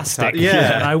it's plastic.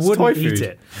 Yeah, and I it's wouldn't toy eat food.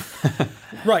 it.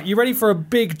 Right, you ready for a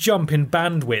big jump in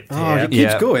bandwidth Oh, here? it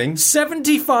keeps going.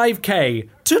 75k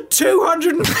to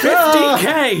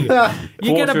 250k.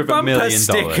 You get a bumper $250,000.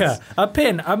 sticker, a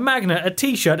pin, a magnet, a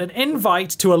T-shirt, an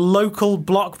invite to a local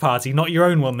block party, not your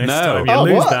own one this time. You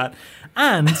lose that.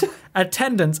 And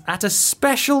attendance at a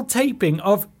special taping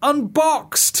of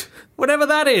Unboxed, whatever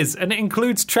that is, and it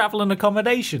includes travel and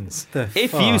accommodations.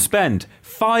 If you spend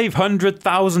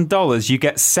 $500,000, you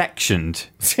get sectioned.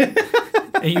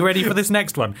 Are you ready for this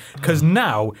next one? Because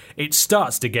now it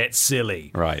starts to get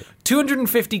silly. Right.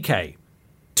 250k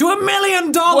to $1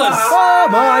 million. Oh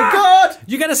my god!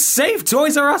 You get a Save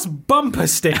Toys R Us bumper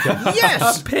sticker.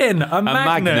 Yes! A pin, a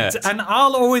magnet, and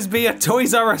I'll Always Be a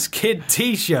Toys R Us Kid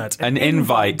t-shirt. An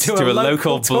invite to a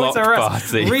local block Toys R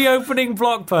Us party. reopening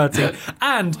block party.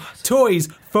 And toys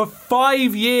for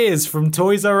 5 years from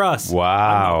Toys R Us. Wow.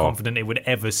 I'm not confident it would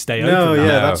ever stay No, open.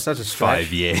 yeah, No, that's a stretch.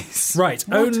 5 years. Right,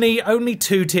 only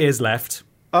 2 tiers left.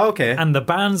 Okay. And the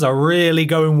bands are really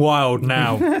going wild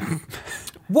now.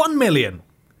 1 million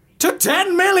to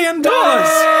 $10 million.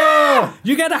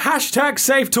 You get a hashtag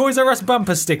Save Toys R Us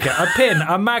bumper sticker, a pin,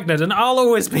 a magnet, and I'll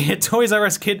Always Be a Toys R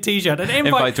Us Kid t-shirt, an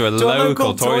invite to a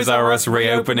local Toys R Us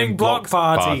reopening block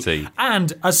party,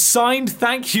 and a signed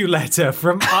thank you letter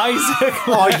from Isaac.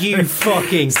 Are you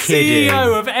fucking kidding?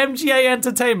 CEO of MGA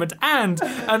Entertainment, and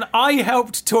an I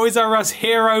Helped Toys R Us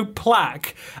hero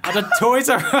plaque at a Toys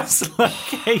R Us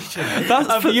location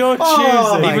of your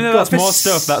choosing. my Even though God, that's more this-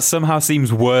 stuff, that somehow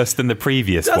seems worse than the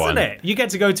previous Doesn't one. it? You get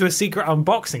to go to a secret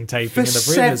unboxing taping For in the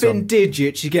previous 7 one.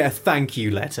 digits, you get a thank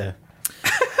you letter.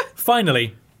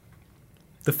 Finally,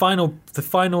 the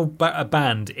final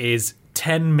band is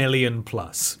 10 million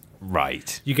plus.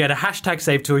 Right. You get a hashtag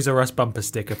Save Toys R Us bumper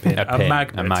sticker pin, A pin,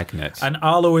 magnet, a magnet. and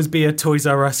I'll Always Be a Toys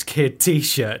R Us Kid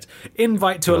t-shirt,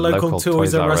 invite to a local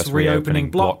Toys R Us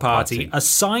reopening block party, a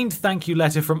signed thank you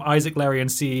letter from Isaac Larian,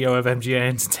 CEO of MGA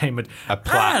Entertainment, A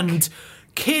plaque. and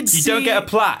kids. You don't get a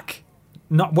plaque.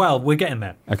 Not well, we're getting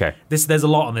there. Okay. There's a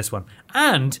lot on this one.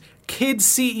 And Kid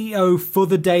CEO for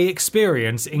the day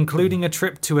experience, including a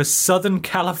trip to a Southern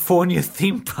California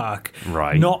theme park.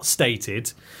 Right. Not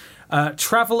stated.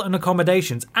 Travel and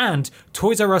accommodations, and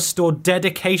Toys R Us store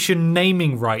dedication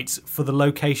naming rights for the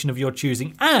location of your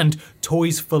choosing, and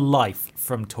Toys for Life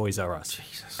from Toys R Us.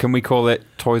 Can we call it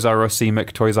Toys R Us-y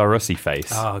McToys R Us-y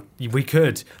face? We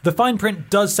could. The fine print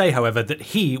does say, however, that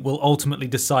he will ultimately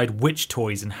decide which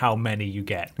toys and how many you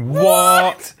get.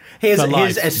 What? Here's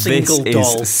a single this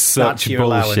doll. Is such That's your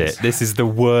bullshit. allowance. This is the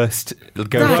worst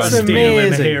That's While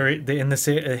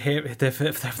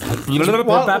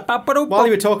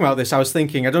you were talking about this, I was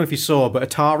thinking, I don't know if you saw, but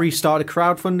Atari started a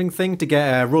crowdfunding thing to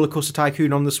get Roller Coaster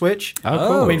Tycoon on the Switch. Oh,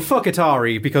 cool. I mean, fuck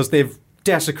Atari, because they've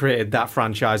desecrated that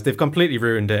franchise. They've completely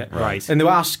ruined it. Right. And they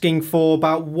were asking for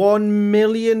about $1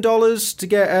 million to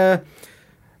get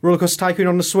Roller Coaster Tycoon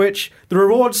on the Switch. The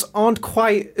rewards aren't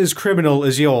quite as criminal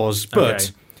as yours, but...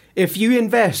 Okay. If you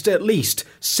invest at least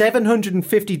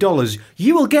 $750,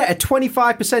 you will get a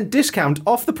 25% discount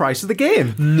off the price of the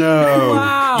game. No.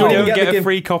 Wow. You don't get get the a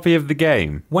free copy of the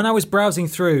game. When I was browsing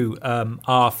through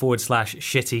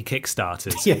r/shitty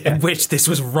Kickstarters, in which this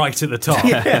was right at the top,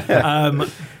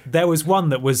 there was one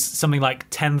that was something like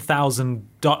 $10,000.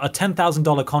 A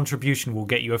 $10,000 contribution will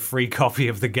get you a free copy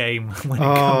of the game when it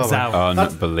comes out.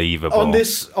 Unbelievable. On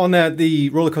the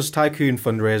Roller Coaster Tycoon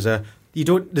fundraiser,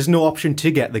 there's no option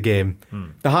to get the game.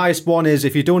 The highest one is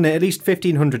if you donate at least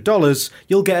 $1,500,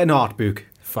 you'll get an art book.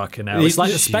 Fucking hell. It's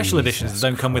like the special editions that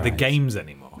don't come with the games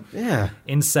anymore. Yeah.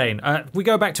 Insane. We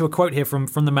go back to a quote here from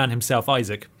the man himself,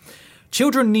 Isaac.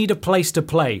 Children need a place to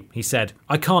play, he said.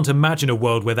 I can't imagine a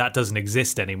world where that doesn't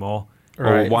exist anymore.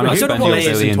 Right. Why not spend $1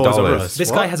 billion?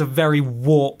 This guy has a very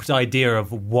warped idea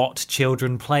of what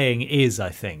children playing is, I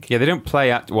think. Yeah, they don't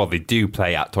play at... Well, they do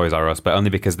play at Toys R Us, but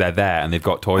only because they're there and they've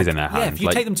got toys in their hands. Yeah, if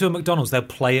you take them to a McDonald's, they'll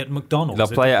play at McDonald's. They'll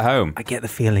play at home. I get the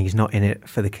feeling he's not in it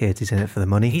for the kids, he's in it for the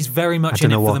money. He's very much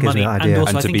in it for the money. And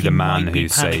also, I think he might be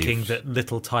panicking that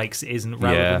Little Tykes isn't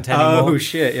relevant anymore. Oh,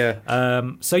 shit,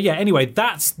 yeah. So, yeah, anyway,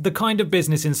 that's the kind of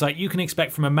business insight you can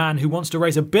expect from a man who wants to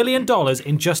raise $1 billion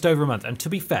in just over a month. And to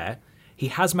be fair... He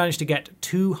has managed to get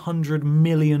 $200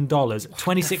 million,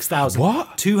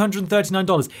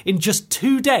 $26,239 in just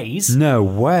 2 days. No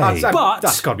way.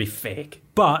 That's got to be fake.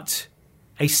 But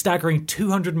a staggering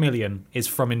 $200 million is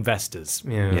from investors.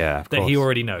 Yeah, that he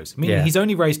already knows. Meaning he's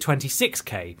only raised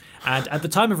 $26K, and at the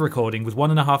time of recording, with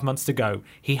 1.5 months to go,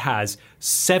 he has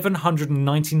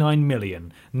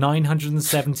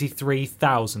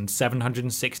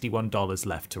 $799,973,761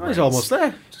 left to raise. He's almost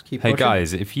there. Just keep pushing.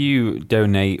 Guys, if you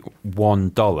donate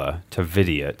 $1 to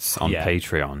Vidiots on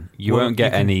Patreon, you won't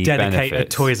get any benefits. Dedicate a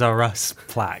Toys R Us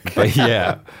plaque. But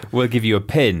we'll give you a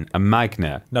pin, a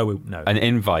magnet, an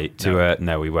invite to a...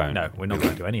 No, we won't. No, we're not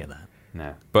going to do any of that.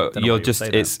 No, but you'll just...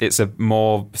 It's a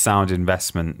more sound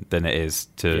investment than it is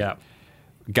to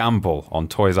gamble on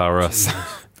Toys R Us.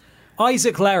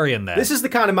 Isaac Larian there. This is the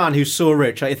kind of man who's so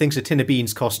rich that he thinks a tin of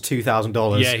beans costs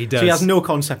 $2,000. Yeah, he does. So he has no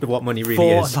concept of what money really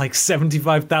is. For like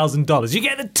 $75,000. You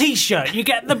get the T-shirt, you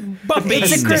get the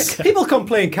beans. People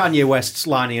complain Kanye West's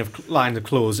line of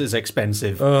clothes is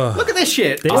expensive. Look at this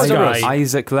shit.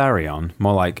 Isaac Larian,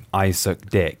 more like Isaac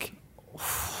Dick.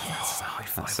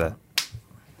 That's it.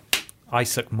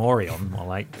 Isaac Morion, more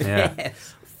like. Yeah.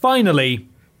 Finally,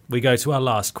 we go to our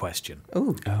last question.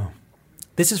 Oh.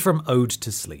 This is from Ode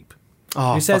to Sleep.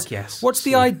 Oh, who says, fuck yes. What's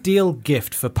the ideal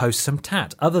gift for Post Some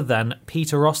Tat other than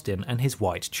Peter Austin and his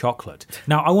white chocolate?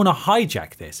 Now, I want to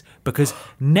hijack this because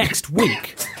next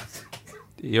week...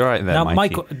 You're right there, now,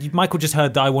 Mikey. Michael just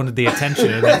heard that I wanted the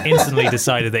attention and then instantly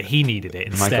decided that he needed it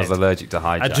instead. Michael's allergic to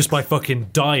hijack. Just by fucking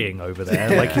dying over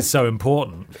there, like he's so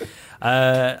important.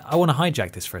 I want to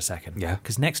hijack this for a second. Yeah.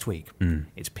 Because next week,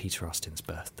 it's Peter Austin's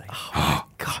birthday. Oh, my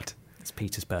God. It's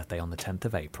Peter's birthday on the 10th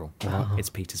of April.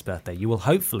 It's Peter's birthday. You will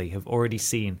hopefully have already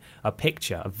seen a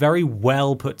picture, a very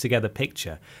well put together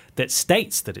picture, that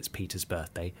states that it's Peter's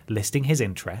birthday, listing his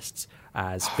interests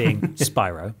as being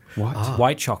Spyro,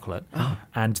 white chocolate,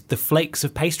 and the flakes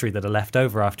of pastry that are left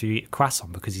over after you eat a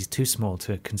croissant because he's too small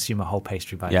to consume a whole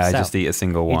pastry by himself. Yeah, just eat a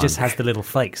single one. He just has the little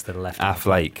flakes that are left over.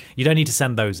 Flake. You don't need to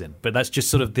send those in, but that's just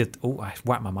sort of the... Oh, I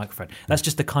whacked my microphone. That's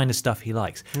just the kind of stuff he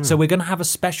likes. So we're going to have a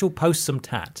special Post Some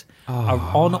Tat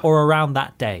on or around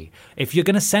that day. If you're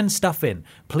going to send stuff in,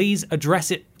 please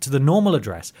address it to the normal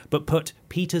address, but put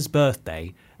Peter's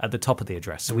birthday at the top of the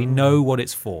address so we know what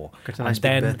it's for. Got a nice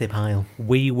big birthday pile.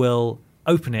 We will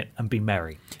open it and be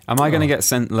merry. Am I going to get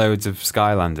sent loads of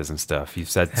Skylanders and stuff? You've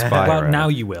said Spyro. Well, now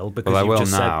you will, because you've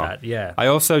just said that. Yeah. I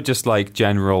also just like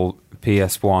general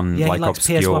PS1 Yeah, like he likes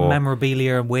obscure PS1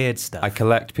 memorabilia and weird stuff. I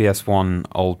collect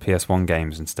old PS1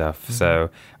 games and stuff. Mm-hmm. So,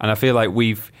 and I feel like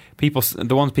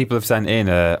the ones people have sent in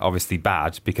are obviously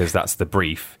bad because that's the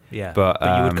brief. Yeah, but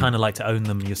you would kind of like to own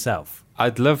them yourself.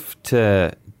 I'd love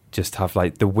to just have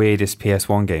like the weirdest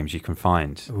PS1 games you can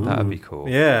find. Ooh. That'd be cool.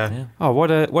 Yeah. Oh, what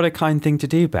a kind thing to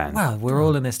do, Ben. Well, we're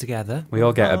all in this together. We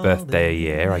all get a birthday a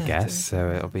year, I guess.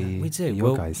 So it'll be we do.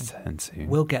 your guys' turn soon.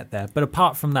 We'll get there. But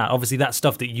apart from that, obviously that's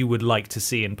stuff that you would like to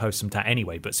see in Post Some Tat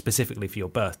anyway, but specifically for your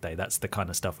birthday, that's the kind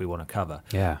of stuff we want to cover.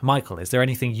 Yeah. Michael, is there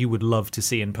anything you would love to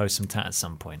see in Post Some Tat at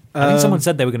some point? I think someone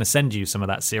said they were going to send you some of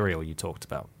that cereal you talked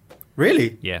about.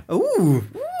 Really? Yeah. Ooh,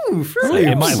 Fruity It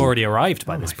Loops. might have already arrived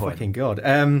by this point. Fucking God.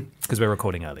 Because we're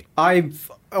recording early.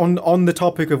 On the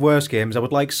topic of worst games, I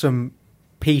would like some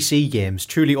PC games,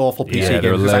 truly awful PC Yeah,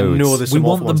 there are games. Because I loads. know there's We some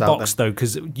want awful them ones out boxed there. though,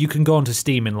 because you can go onto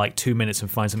Steam in like 2 minutes and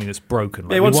find something that's broken.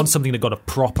 Like, Yeah, we once- want something that got a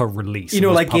proper release. You and know,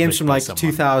 was like games published from by like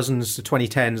someone. 2000s to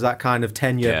 2010s, that kind of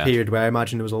 10-year Yeah. period where I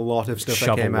imagine there was a lot of stuff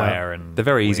that came out. Shovelware and They're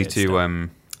very easy weird to stuff.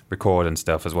 record and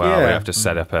stuff as well. Yeah. We have to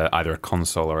set up either a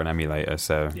console or an emulator.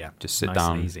 So just sit nice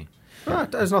down. and easy.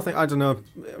 There's nothing, I don't know,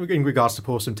 in regards to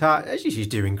Post Some Tat, she's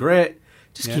doing great.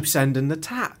 Just keep sending the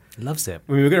tat. Loves it.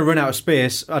 I mean, we're going to run out of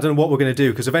space. I don't know what we're going to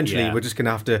do because eventually Yeah. we're just going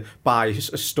to have to buy a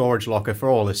storage locker for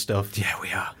all this stuff. Yeah,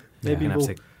 we are. Maybe We're going to we'll-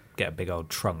 have to get a big old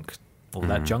trunk. All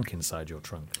that junk inside your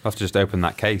trunk. I'll have to just open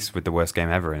that case with the worst game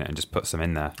ever in it and just put some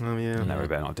in there. Oh, yeah. No, we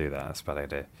better not do that. That's a bad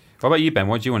idea. What about you, Ben?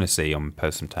 What do you want to see on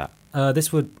Post Some Tat?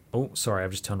 This would... Oh, sorry,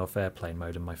 I've just turned off airplane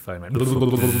mode and my phone went...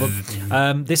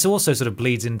 This also sort of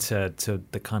bleeds into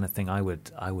the kind of thing I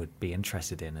would be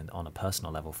interested in on a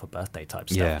personal level for birthday type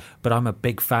stuff. Yeah. But I'm a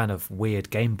big fan of weird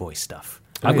Game Boy stuff.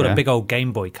 I've got a big old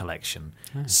Game Boy collection.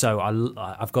 So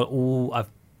I've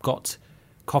got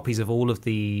copies of all of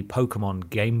the Pokemon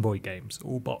Game Boy games,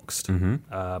 all boxed.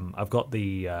 I've got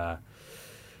the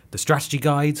strategy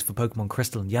guides for Pokemon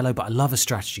Crystal and Yellow, but I love a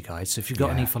strategy guide. So if you've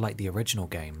got any for like the original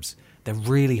games, they're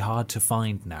really hard to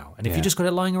find now. And if you just got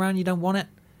it lying around, you don't want it.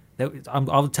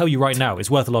 I'll tell you right now, it's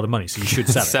worth a lot of money, so you should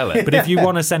sell it. Sell it. But if you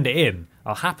want to send it in,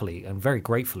 I'll happily and very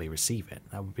gratefully receive it.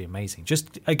 That would be amazing.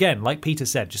 Just again, like Peter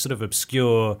said, just sort of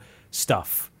obscure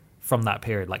stuff from that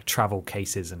period, like travel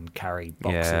cases and carry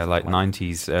boxes. Yeah, like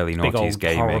 90s, early big noughties old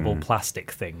gaming. horrible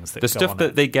plastic things. That The go stuff on that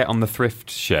it. they get on the thrift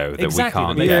show that Exactly, we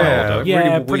can't that get they- hold of. Yeah. Yeah,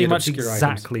 really pretty weird, much obscure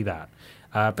exactly that.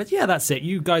 But yeah, that's it.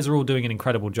 You guys are all doing an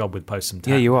incredible job with Post Some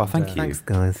Tat. Yeah, you are. and, Thank you. Thanks,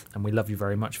 guys. And we love you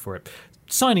very much for it.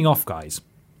 Signing off, guys.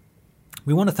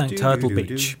 We want to thank Turtle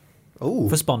Beach Oh,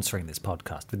 for sponsoring this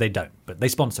podcast. They don't, but they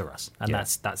sponsor us, and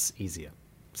that's easier.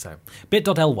 So,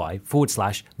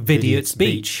 bit.ly/Vidiots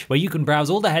Beach, where you can browse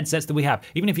all the headsets that we have.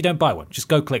 Even if you don't buy one, just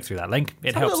go click through that link.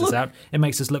 It helps us out. It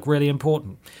makes us look really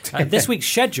important. This week's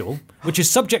schedule, which is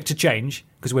subject to change,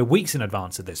 because we're weeks in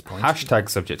advance at this point. Hashtag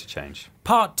subject to change.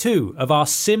 Part 2 of our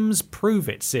Sims Prove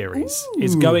It series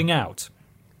is going out.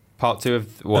 Part 2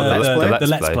 of what? The Let's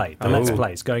Let's Play. Play. The Let's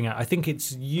Play is going out. I think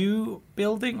it's you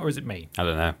building, or is it me? I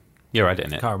don't know. You're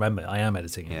editing it. Can't remember. I am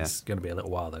editing it. Yeah. It's going to be a little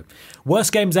while, though.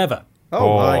 Worst games ever.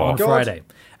 oh my On God. Friday.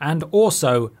 And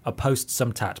also a Post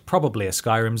Some Tat, probably a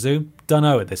Skyrim Zoo. Don't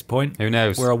know at this point. Who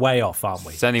knows? We're a way off, aren't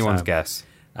we? It's anyone's So, guess.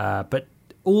 But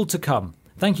all to come.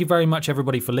 Thank you very much,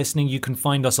 everybody, for listening. You can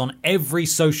find us on every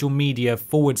social media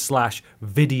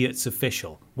 /Vidiots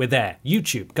Official. We're there.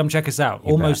 YouTube, come check us out.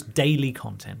 Almost daily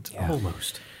content.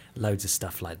 Almost. Loads of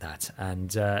stuff like that.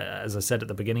 And as I said at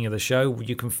the beginning of the show,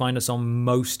 you can find us on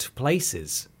most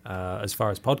places as far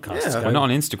as podcasts go. We're not on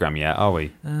Instagram yet, are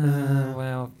we?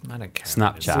 Well, I don't care.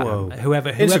 Snapchat. Whoa.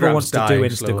 Whoever Instagram's wants to do dying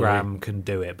Instagram slowly. can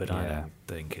do it, but I Yeah. don't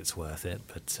think it's worth it.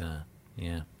 But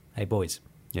yeah. Hey, boys,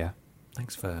 Yeah.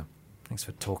 thanks for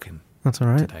talking That's all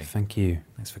right. today. Thank you.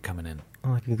 Thanks for coming in.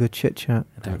 I like a good chit chat.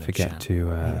 and Don't having a forget chat.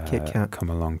 to Kit Kat. come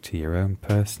along to your own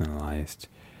personalised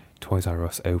Toys R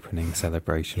Us opening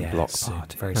celebration block soon,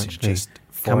 party very soon. Actually, Just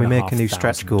Can we make a new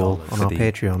stretch goal $4,500 on for our the-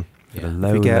 Patreon? for Yeah. the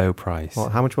low, We get- low price.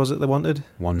 How much was it they wanted?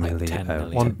 1 like million. 10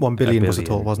 million. One billion was the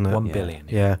billion. total, wasn't it? 1 Yeah. billion.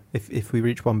 Yeah. If we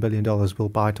reach $1 billion, we'll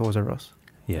buy Toys R Us.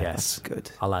 Yeah. Yes.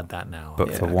 Good. I'll add that now. But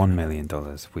Yeah. for $1 million,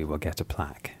 we will get a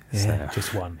plaque. Yeah. So,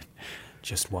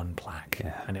 Just one plaque.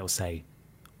 Yeah. And it'll say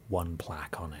one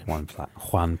plaque on it. one plaque.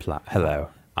 Juan Plaque. Hello,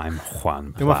 I'm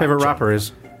Juan Plaque. You know my favourite rapper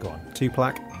is Go on.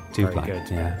 Tupac. Two Very plaque. good.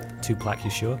 Yeah. Two plaque,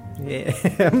 you sure? Yeah,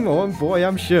 oh boy,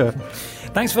 I'm sure.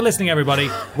 Thanks for listening, everybody.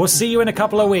 We'll see you in a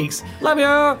couple of weeks. Love you.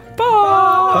 Bye.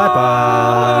 Bye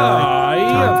bye.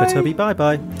 Bye. Time for Tubby. Bye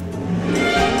bye.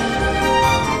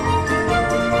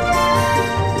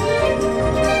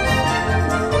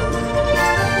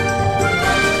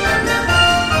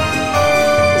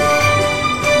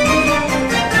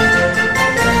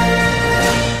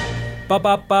 Ba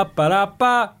ba ba ba da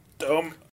ba. Dumb.